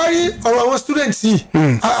 Ṣé wá rí ọ̀rọ̀ àwọn students yìí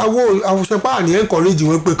àwọn àwòṣepá àní encourage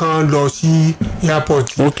wọn pé kán lọ sí airport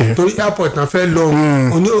torí airport náà fẹ́ lọ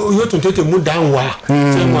yóò tún tètè mú dáhùn wá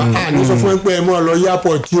ṣé wọn àní sọ fún ẹ pé ẹ mọ́ lọ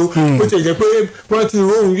airport yìí ó ti jẹ́ pé wọ́n ti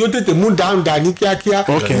rohùn yóò tètè mú dáhùn dà ní kíákíá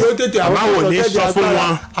yóò tètè àwọn ò ní sọ fún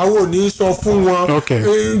wọn àwọn ò ní sọ fún wọn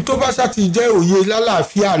tó bá ṣáà ti jẹ́ òye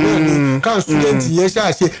lálàáfíà náà ni káà student yẹn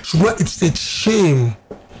ṣáà ṣe ṣùgbọ́n it's a shame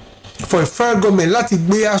for a federal government láti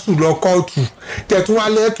gbé ASUU lọ kóòtù tẹ̀tún wá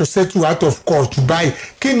lẹ́tọ̀ settle out of court báyìí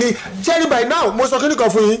kí ni jerry by now mo sọ kí ni kan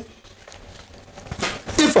fún yín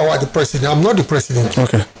if I were the president I'm not the president.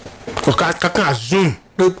 okay. kàkà assume.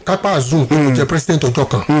 kápá assume pé mo jẹ president ọjọ́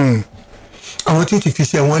kan àwọn tí ó ti fi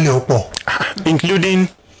ṣe wọn lé ọ̀pọ̀. including.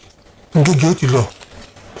 Ngige ó ti lọ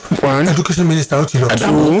education minister ó ti lọ.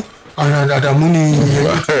 Àdàmú ni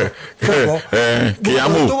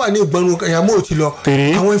Kẹyàmọ tó wà ní ìgbọnú Kẹyàmọ ò ti lọ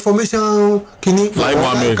àwọn information kìíní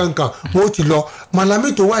kankan wọn ò ti lọ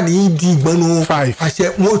Malami tó wà ní di ìgbọnú àṣẹ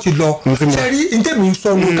wọn ò ti lọ sẹ́rí ntẹ́mi ń sọ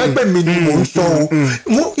nù kágbẹ́ mi ni mò ń sọ o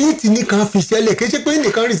wọn yìí ti nìkan fi ṣẹlẹ̀ kì í ṣe pé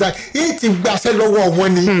nìkan resign yìí ti gbàṣẹ lọ́wọ́ wọn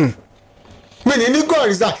ni mi ní ní god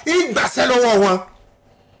resign yìí gbàṣẹ lọ́wọ́ wọn.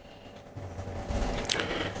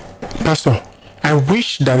 Pastor, I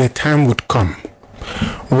wish that the time would come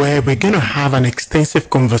where we're going to have an extensive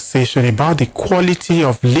conversation about the quality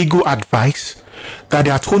of legal advice that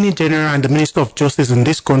the Attorney General and the Minister of Justice in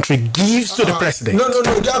this country gives to the President. No,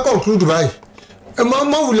 just conclude báyìí.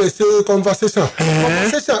 Má wulẹ̀ ṣe conversation.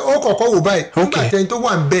 Conversation ó kọ̀ọ̀kan wò báyìí. Nígbà tẹ́ni tó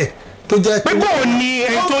wà ń bẹ̀ tó jẹ́ pé. Bíbọ̀ ni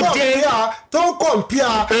ẹni tó jẹ́. Tó ń kọ̀m̀pìà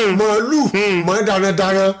màálù mọ́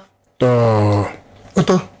darandaran. Ó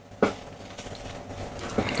tán.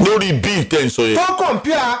 lórí bíi tẹ́ ń sọ yẹn. tó ń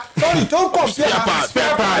kọ̀mpíà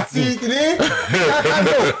spare part ní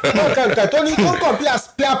kákàdó mọ̀kànkà tó ní tó ń kọ̀mpíà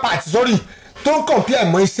spare part sórí tó ń kọ̀mpíà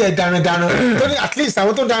mọ́ iṣẹ́ darandaran tó ní at least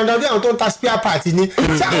àwọn tó ń darandaran bí àwọn tó ń ta spare part ni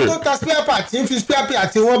ṣé àwọn tó ń ta spare part ń fi spare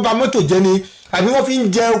part wọ́n bà mọ́tò jẹ́ ni àbí wọ́n fi ń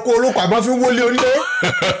jẹ oko olóko àbí wọ́n fi ń wọlé onílé.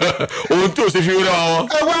 ohun tí o ṣe fi rẹ́ wọn.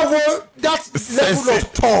 ẹ wá wo that level of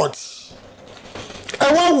thought ẹ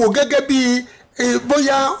wá wo gẹ́gẹ́ bí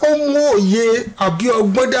bóyá ó mú òye àbí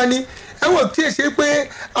ọgbọ́n dání ẹ wò tí ẹ ṣe pé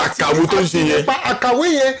àkàwé tó ń ṣe yẹn àkàwé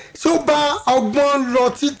yẹn tí ó bá ọgbọ́n lọ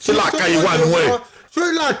títí ṣé làákàyè wà nínú ẹ̀ ṣé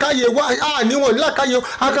làákàyè wà níwọ̀n làákàyè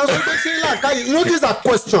àkàwé pé ṣé làákàyè you know these are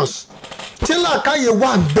questions ṣé làákàyè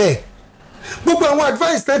wà bẹ́ẹ̀ gbogbo àwọn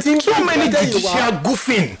advice that in so many judicial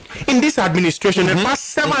goofing in this administration the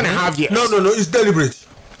past 7.5 years. No, it's deliberate.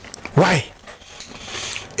 Why?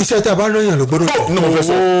 Iṣẹ́ tí a bá lóyún ló gbọ́dọ̀ tó. ní mo fẹ́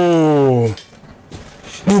sọ.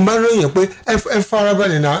 ní mo bá lóyún pé ẹ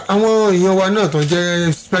farabalẹ̀ náà àwọn èèyàn wa náà tó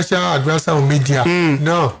jẹ́ special adviser on media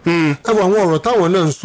náà ẹ wọ àwọn ọ̀rọ̀ táwọn náà ń sọ.